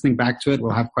 but listening back to it,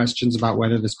 we'll have questions about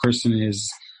whether this person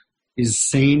is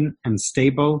sane and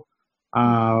stable.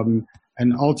 And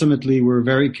ultimately, we're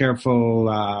very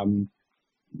careful.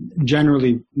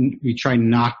 Generally, we try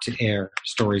not to air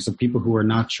stories of people who are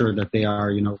not sure that they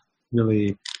are,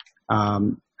 really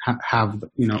have,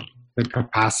 the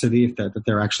capacity that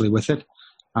they're actually with it.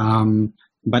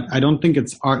 But I don't think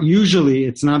usually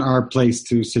it's not our place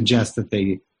to suggest that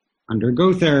they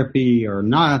undergo therapy or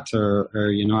not, or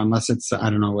unless it's,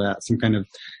 some kind of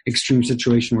extreme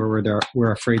situation where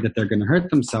we're afraid that they're going to hurt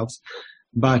themselves.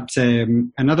 But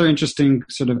another interesting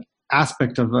sort of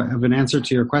aspect of an answer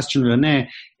to your question, René,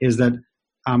 is that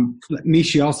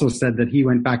Mishi also said that he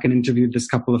went back and interviewed this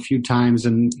couple a few times,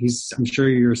 and I'm sure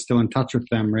you're still in touch with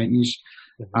them, right, Mish?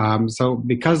 So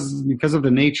because of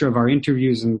the nature of our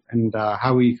interviews and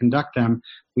how we conduct them,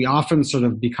 we often sort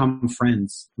of become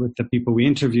friends with the people we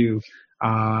interview,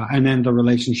 and then the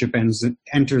relationship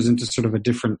enters into sort of a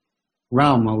different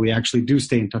realm where we actually do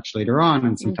stay in touch later on,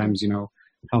 and sometimes,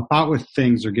 help out with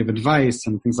things or give advice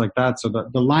and things like that. So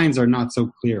the lines are not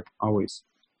so clear always.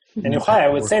 And Yochai, I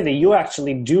would say that you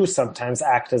actually do sometimes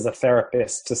act as a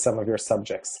therapist to some of your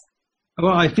subjects.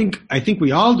 Well, I think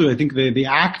we all do. I think the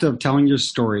act of telling your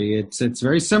story, it's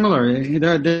very similar.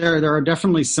 There are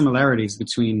definitely similarities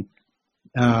between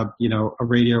a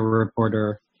radio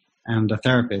reporter and a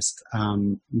therapist.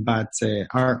 But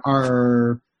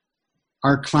our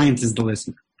client is the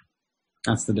listener.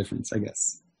 That's the difference, I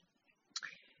guess.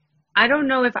 I don't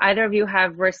know if either of you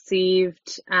have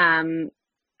received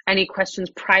any questions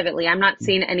privately. I'm not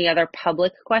seeing any other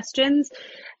public questions.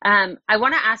 I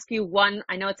want to ask you one.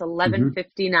 I know it's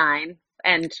 11:59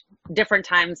 and different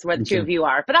times where the two of you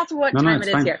are, but that's what time it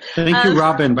is here. Thank you,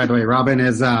 Robin, by the way. Robin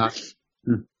is, yeah.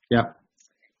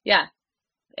 Yeah.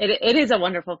 It is a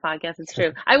wonderful podcast. It's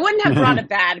true. I wouldn't have brought a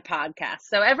bad podcast.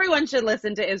 So everyone should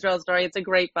listen to Israel Story. It's a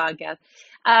great podcast.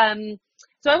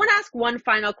 So I want to ask one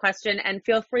final question, and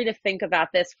feel free to think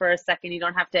about this for a second. You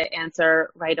don't have to answer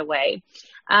right away.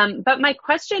 But my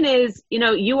question is,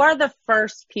 you are the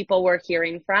first people we're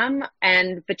hearing from,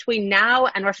 and between now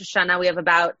and Rosh Hashanah, we have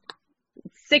about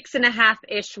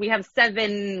 6.5-ish. We have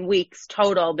 7 weeks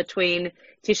total between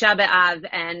Tisha B'Av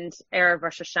and Erev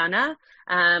Rosh Hashanah,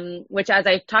 which, as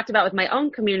I've talked about with my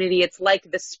own community, it's like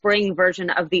the spring version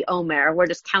of the Omer. We're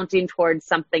just counting towards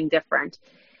something different.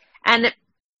 And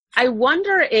I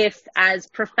wonder if, as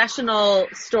professional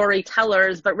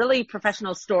storytellers, but really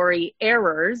professional story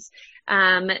errors,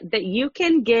 that you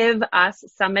can give us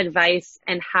some advice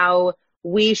on how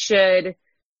we should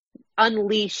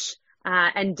unleash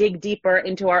and dig deeper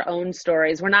into our own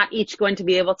stories. We're not each going to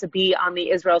be able to be on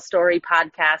the Israel Story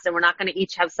podcast, and we're not going to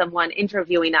each have someone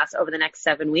interviewing us over the next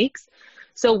 7 weeks.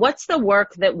 So what's the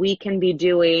work that we can be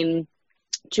doing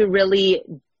to really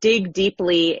dig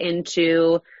deeply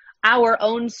into our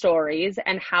own stories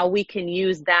and how we can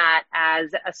use that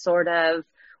as a sort of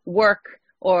work,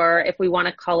 or if we want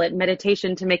to call it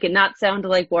meditation to make it not sound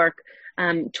like work,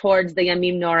 towards the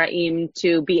Yamim Noraim,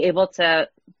 to be able to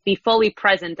be fully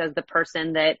present as the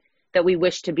person that we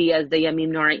wish to be as the Yamim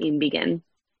Noraim begin?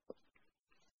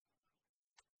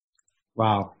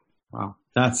 Wow.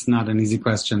 That's not an easy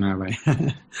question, Rabbi.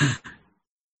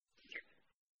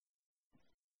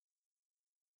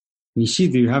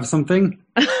 Mishi, do you have something?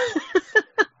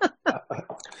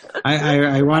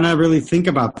 I want to really think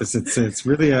about this. It's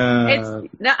really an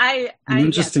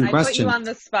interesting question. I put you on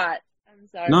the spot. I'm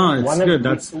sorry. No, it's good.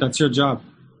 That's your job.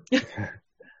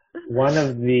 One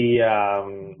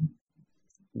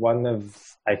of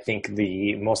I think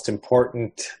the most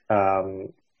important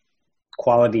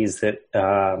qualities that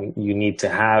you need to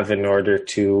have in order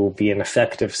to be an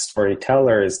effective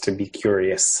storyteller is to be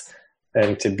curious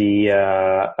and to be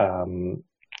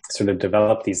sort of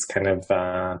develop these kind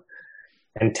of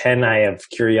antennae of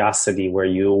curiosity where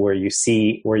you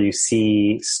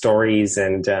see stories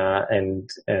and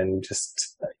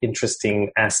just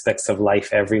interesting aspects of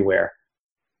life everywhere.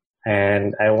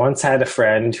 And I once had a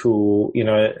friend who,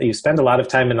 you spend a lot of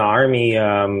time in the army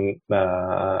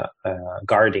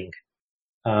guarding.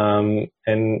 And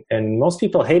most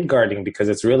people hate guarding because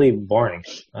it's really boring.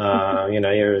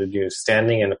 You're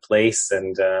standing in a place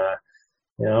and,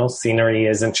 scenery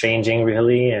isn't changing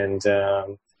really. And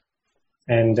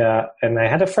I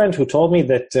had a friend who told me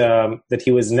that he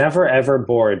was never ever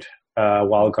bored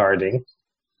while guarding.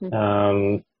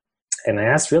 And I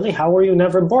asked, really, how were you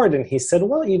never bored? And he said,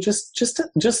 well, you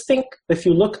just think, if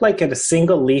you look like at a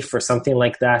single leaf or something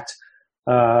like that,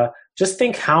 just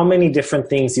think how many different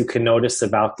things you can notice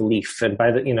about the leaf. And by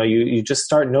you just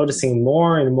start noticing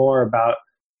more and more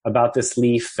about this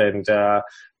leaf and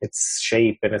its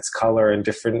shape and its color and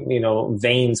different,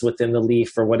 veins within the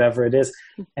leaf or whatever it is.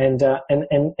 And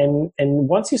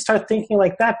once you start thinking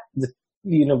like that,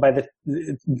 by the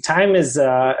time is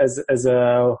as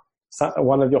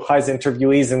one of Yochai's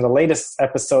interviewees in the latest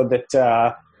episode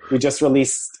that we just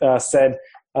released said,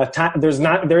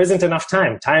 there isn't enough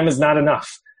time. Time is not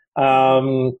enough.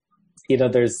 You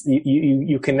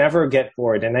can never get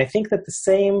bored. And I think that the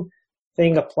same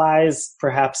thing applies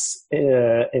perhaps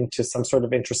into some sort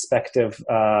of introspective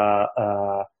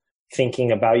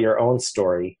thinking about your own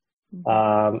story.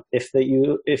 If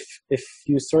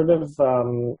you sort of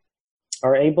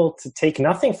are able to take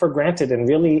nothing for granted and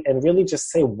really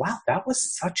just say, wow, that was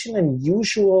such an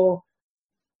unusual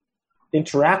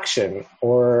interaction,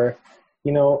 or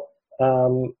I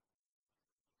don't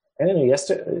know,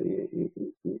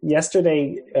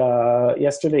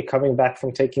 yesterday coming back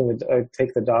from take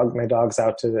my dogs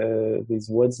out to these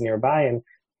woods nearby, and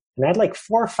I had like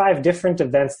 4 or 5 different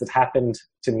events that happened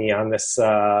to me on this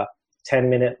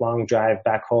 10-minute long drive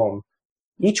back home.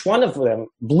 Each one of them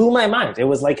blew my mind. It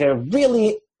was like a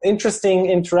really interesting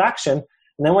interaction.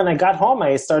 And then when I got home,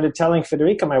 I started telling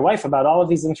Federica, my wife, about all of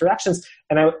these interactions.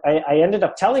 And I ended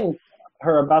up telling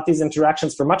her about these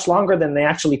interactions for much longer than they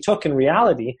actually took in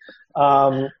reality.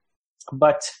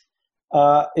 But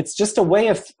it's just a way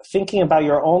of thinking about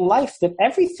your own life, that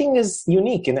everything is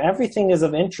unique and everything is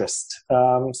of interest.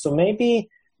 So maybe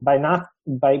by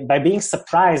being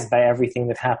surprised by everything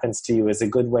that happens to you is a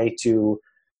good way to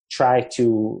try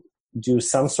to do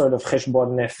some sort of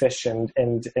cheshbon nefesh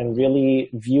and really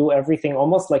view everything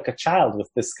almost like a child with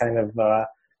this kind of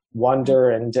wonder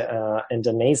and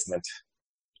amazement.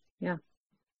 Yeah.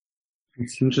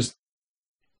 It's interesting.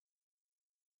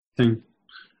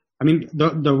 I mean,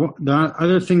 the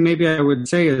other thing maybe I would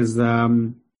say is that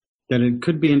it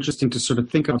could be interesting to sort of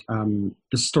think of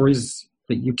the stories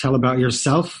that you tell about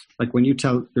yourself, like when you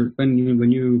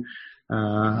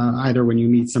either when you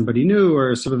meet somebody new,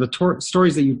 or sort of the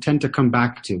stories that you tend to come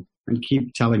back to and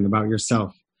keep telling about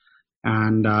yourself.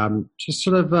 And just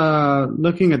sort of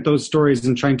looking at those stories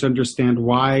and trying to understand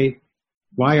why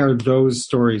are those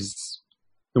stories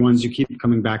the ones you keep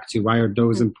coming back to? Why are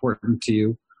those important to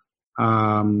you?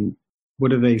 What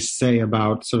do they say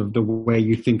about sort of the way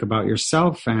you think about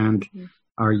yourself? And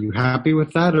are you happy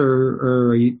with that,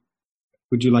 or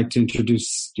would you like to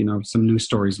introduce, some new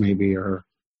stories maybe, or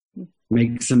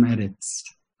make some edits?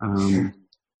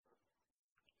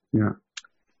 Yeah.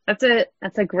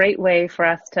 That's a great way for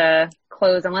us to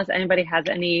close, unless anybody has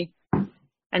any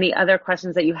other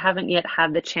questions that you haven't yet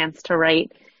had the chance to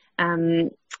write.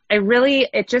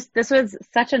 This was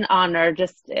such an honor.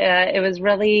 It was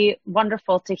really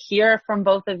wonderful to hear from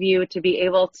both of you, to be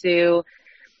able to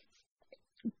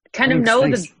kind of know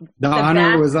the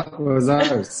honor was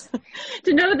ours.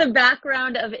 To know the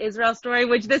background of Israel Story,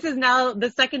 which this is now the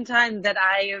second time that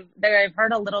I've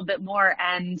heard a little bit more,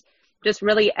 and just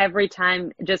really every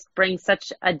time just brings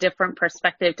such a different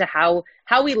perspective to how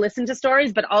we listen to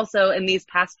stories, but also in these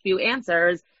past few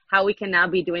answers, how we can now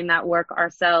be doing that work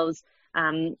ourselves,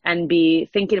 and be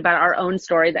thinking about our own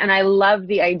stories. And I love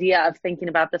the idea of thinking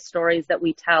about the stories that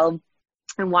we tell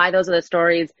and why those are the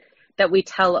stories that we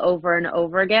tell over and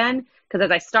over again. Because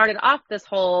as I started off this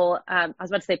whole, I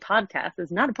was about to say podcast,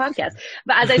 it's not a podcast,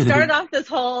 but as I started off this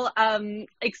whole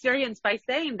experience by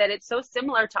saying that it's so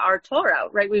similar to our Torah,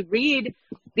 right? We read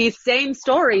these same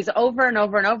stories over and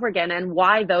over and over again. And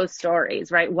why those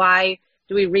stories, right? Why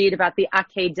do we read about the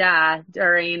Akedah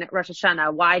during Rosh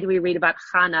Hashanah? Why do we read about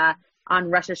Chana on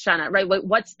Rosh Hashanah, right?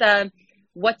 What's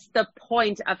the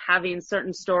point of having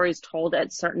certain stories told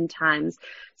at certain times?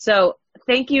 So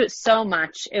thank you so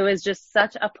much. It was just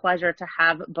such a pleasure to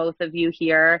have both of you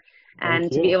here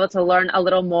and to be able to learn a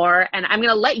little more. And I'm going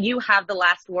to let you have the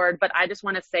last word, but I just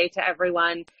want to say to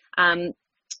everyone,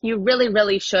 you really,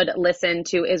 really should listen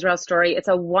to Israel Story. It's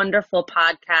a wonderful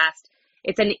podcast.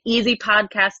 It's an easy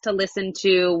podcast to listen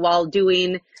to while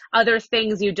doing other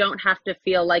things. You don't have to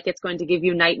feel like it's going to give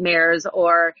you nightmares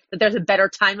or that there's a better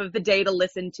time of the day to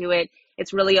listen to it.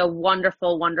 It's really a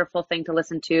wonderful, wonderful thing to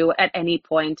listen to at any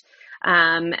point.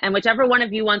 And whichever one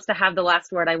of you wants to have the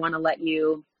last word, I want to let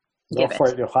you give it. Go for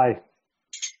it, Yochai.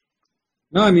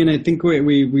 No, I mean, I think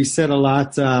we said a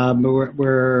lot, but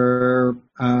we're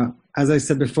as I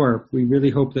said before, we really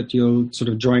hope that you'll sort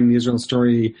of join the Israel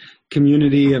Story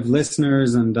community of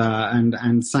listeners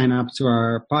and sign up to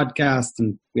our podcast.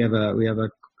 And we have a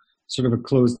sort of a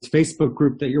closed Facebook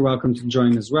group that you're welcome to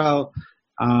join as well.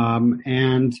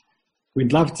 And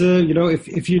we'd love to,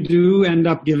 if you do end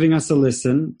up giving us a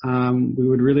listen, we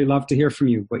would really love to hear from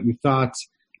you, what you thought.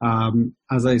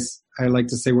 As I like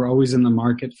to say, we're always in the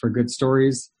market for good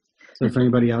stories. So if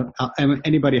anybody out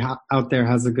there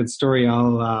has a good story,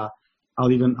 I'll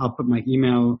put my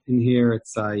email in here.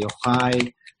 It's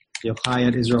Yochai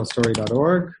at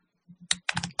israelstory.org.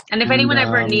 And if anyone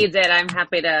ever needs it, I'm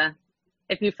happy to,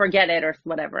 if you forget it or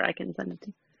whatever, I can send it to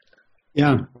you.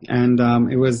 Yeah. And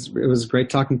it was great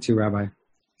talking to you, Rabbi.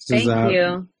 Thank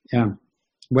you. Yeah.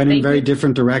 Went in very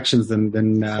different directions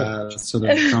than sort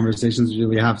of conversations we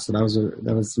usually have. So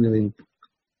that was really,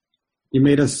 you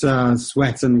made us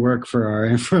sweat and work for our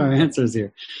answers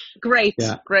here. Great,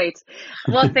 great.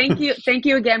 Well, thank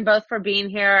you again both for being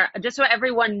here. Just so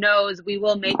everyone knows, we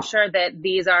will make sure that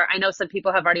these are, I know some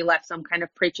people have already left, so I'm kind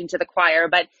of preaching to the choir,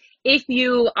 but if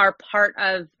you are part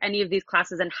of any of these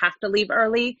classes and have to leave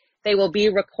early, they will be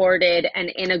recorded and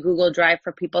in a Google Drive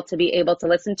for people to be able to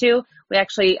listen to. We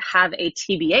actually have a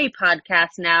TBA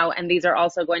podcast now, and these are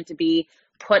also going to be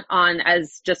put on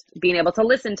as just being able to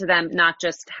listen to them, not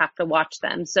just have to watch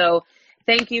them. So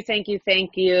thank you.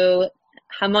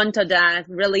 Hamon Todah.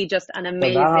 Really just an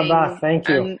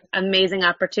amazing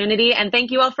opportunity. And thank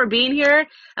you all for being here.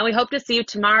 And we hope to see you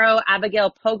tomorrow.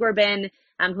 Abigail Pogrebin,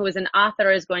 who is an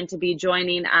author, is going to be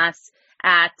joining us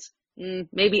at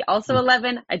maybe also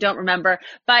 11. I don't remember,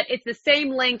 but it's the same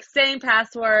link, same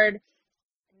password,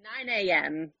 9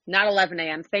 a.m., not 11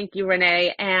 a.m. Thank you,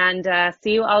 Renee. And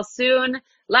see you all soon.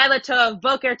 Laila Tov,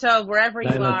 Boker Tov, wherever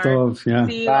you are. Tov, yeah.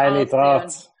 See you all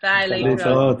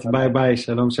soon. Bye. Bye.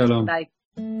 Shalom. Bye.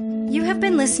 You have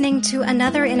been listening to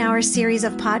another in our series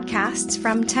of podcasts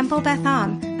from Temple Beth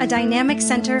Am, a dynamic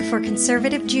center for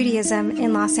conservative Judaism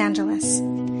in Los Angeles.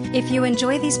 If you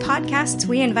enjoy these podcasts,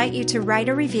 we invite you to write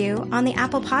a review on the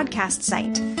Apple Podcast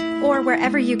site or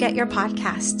wherever you get your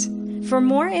podcasts. For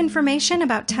more information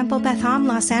about Temple Beth Am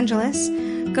Los Angeles,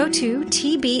 go to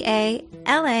tbala.org.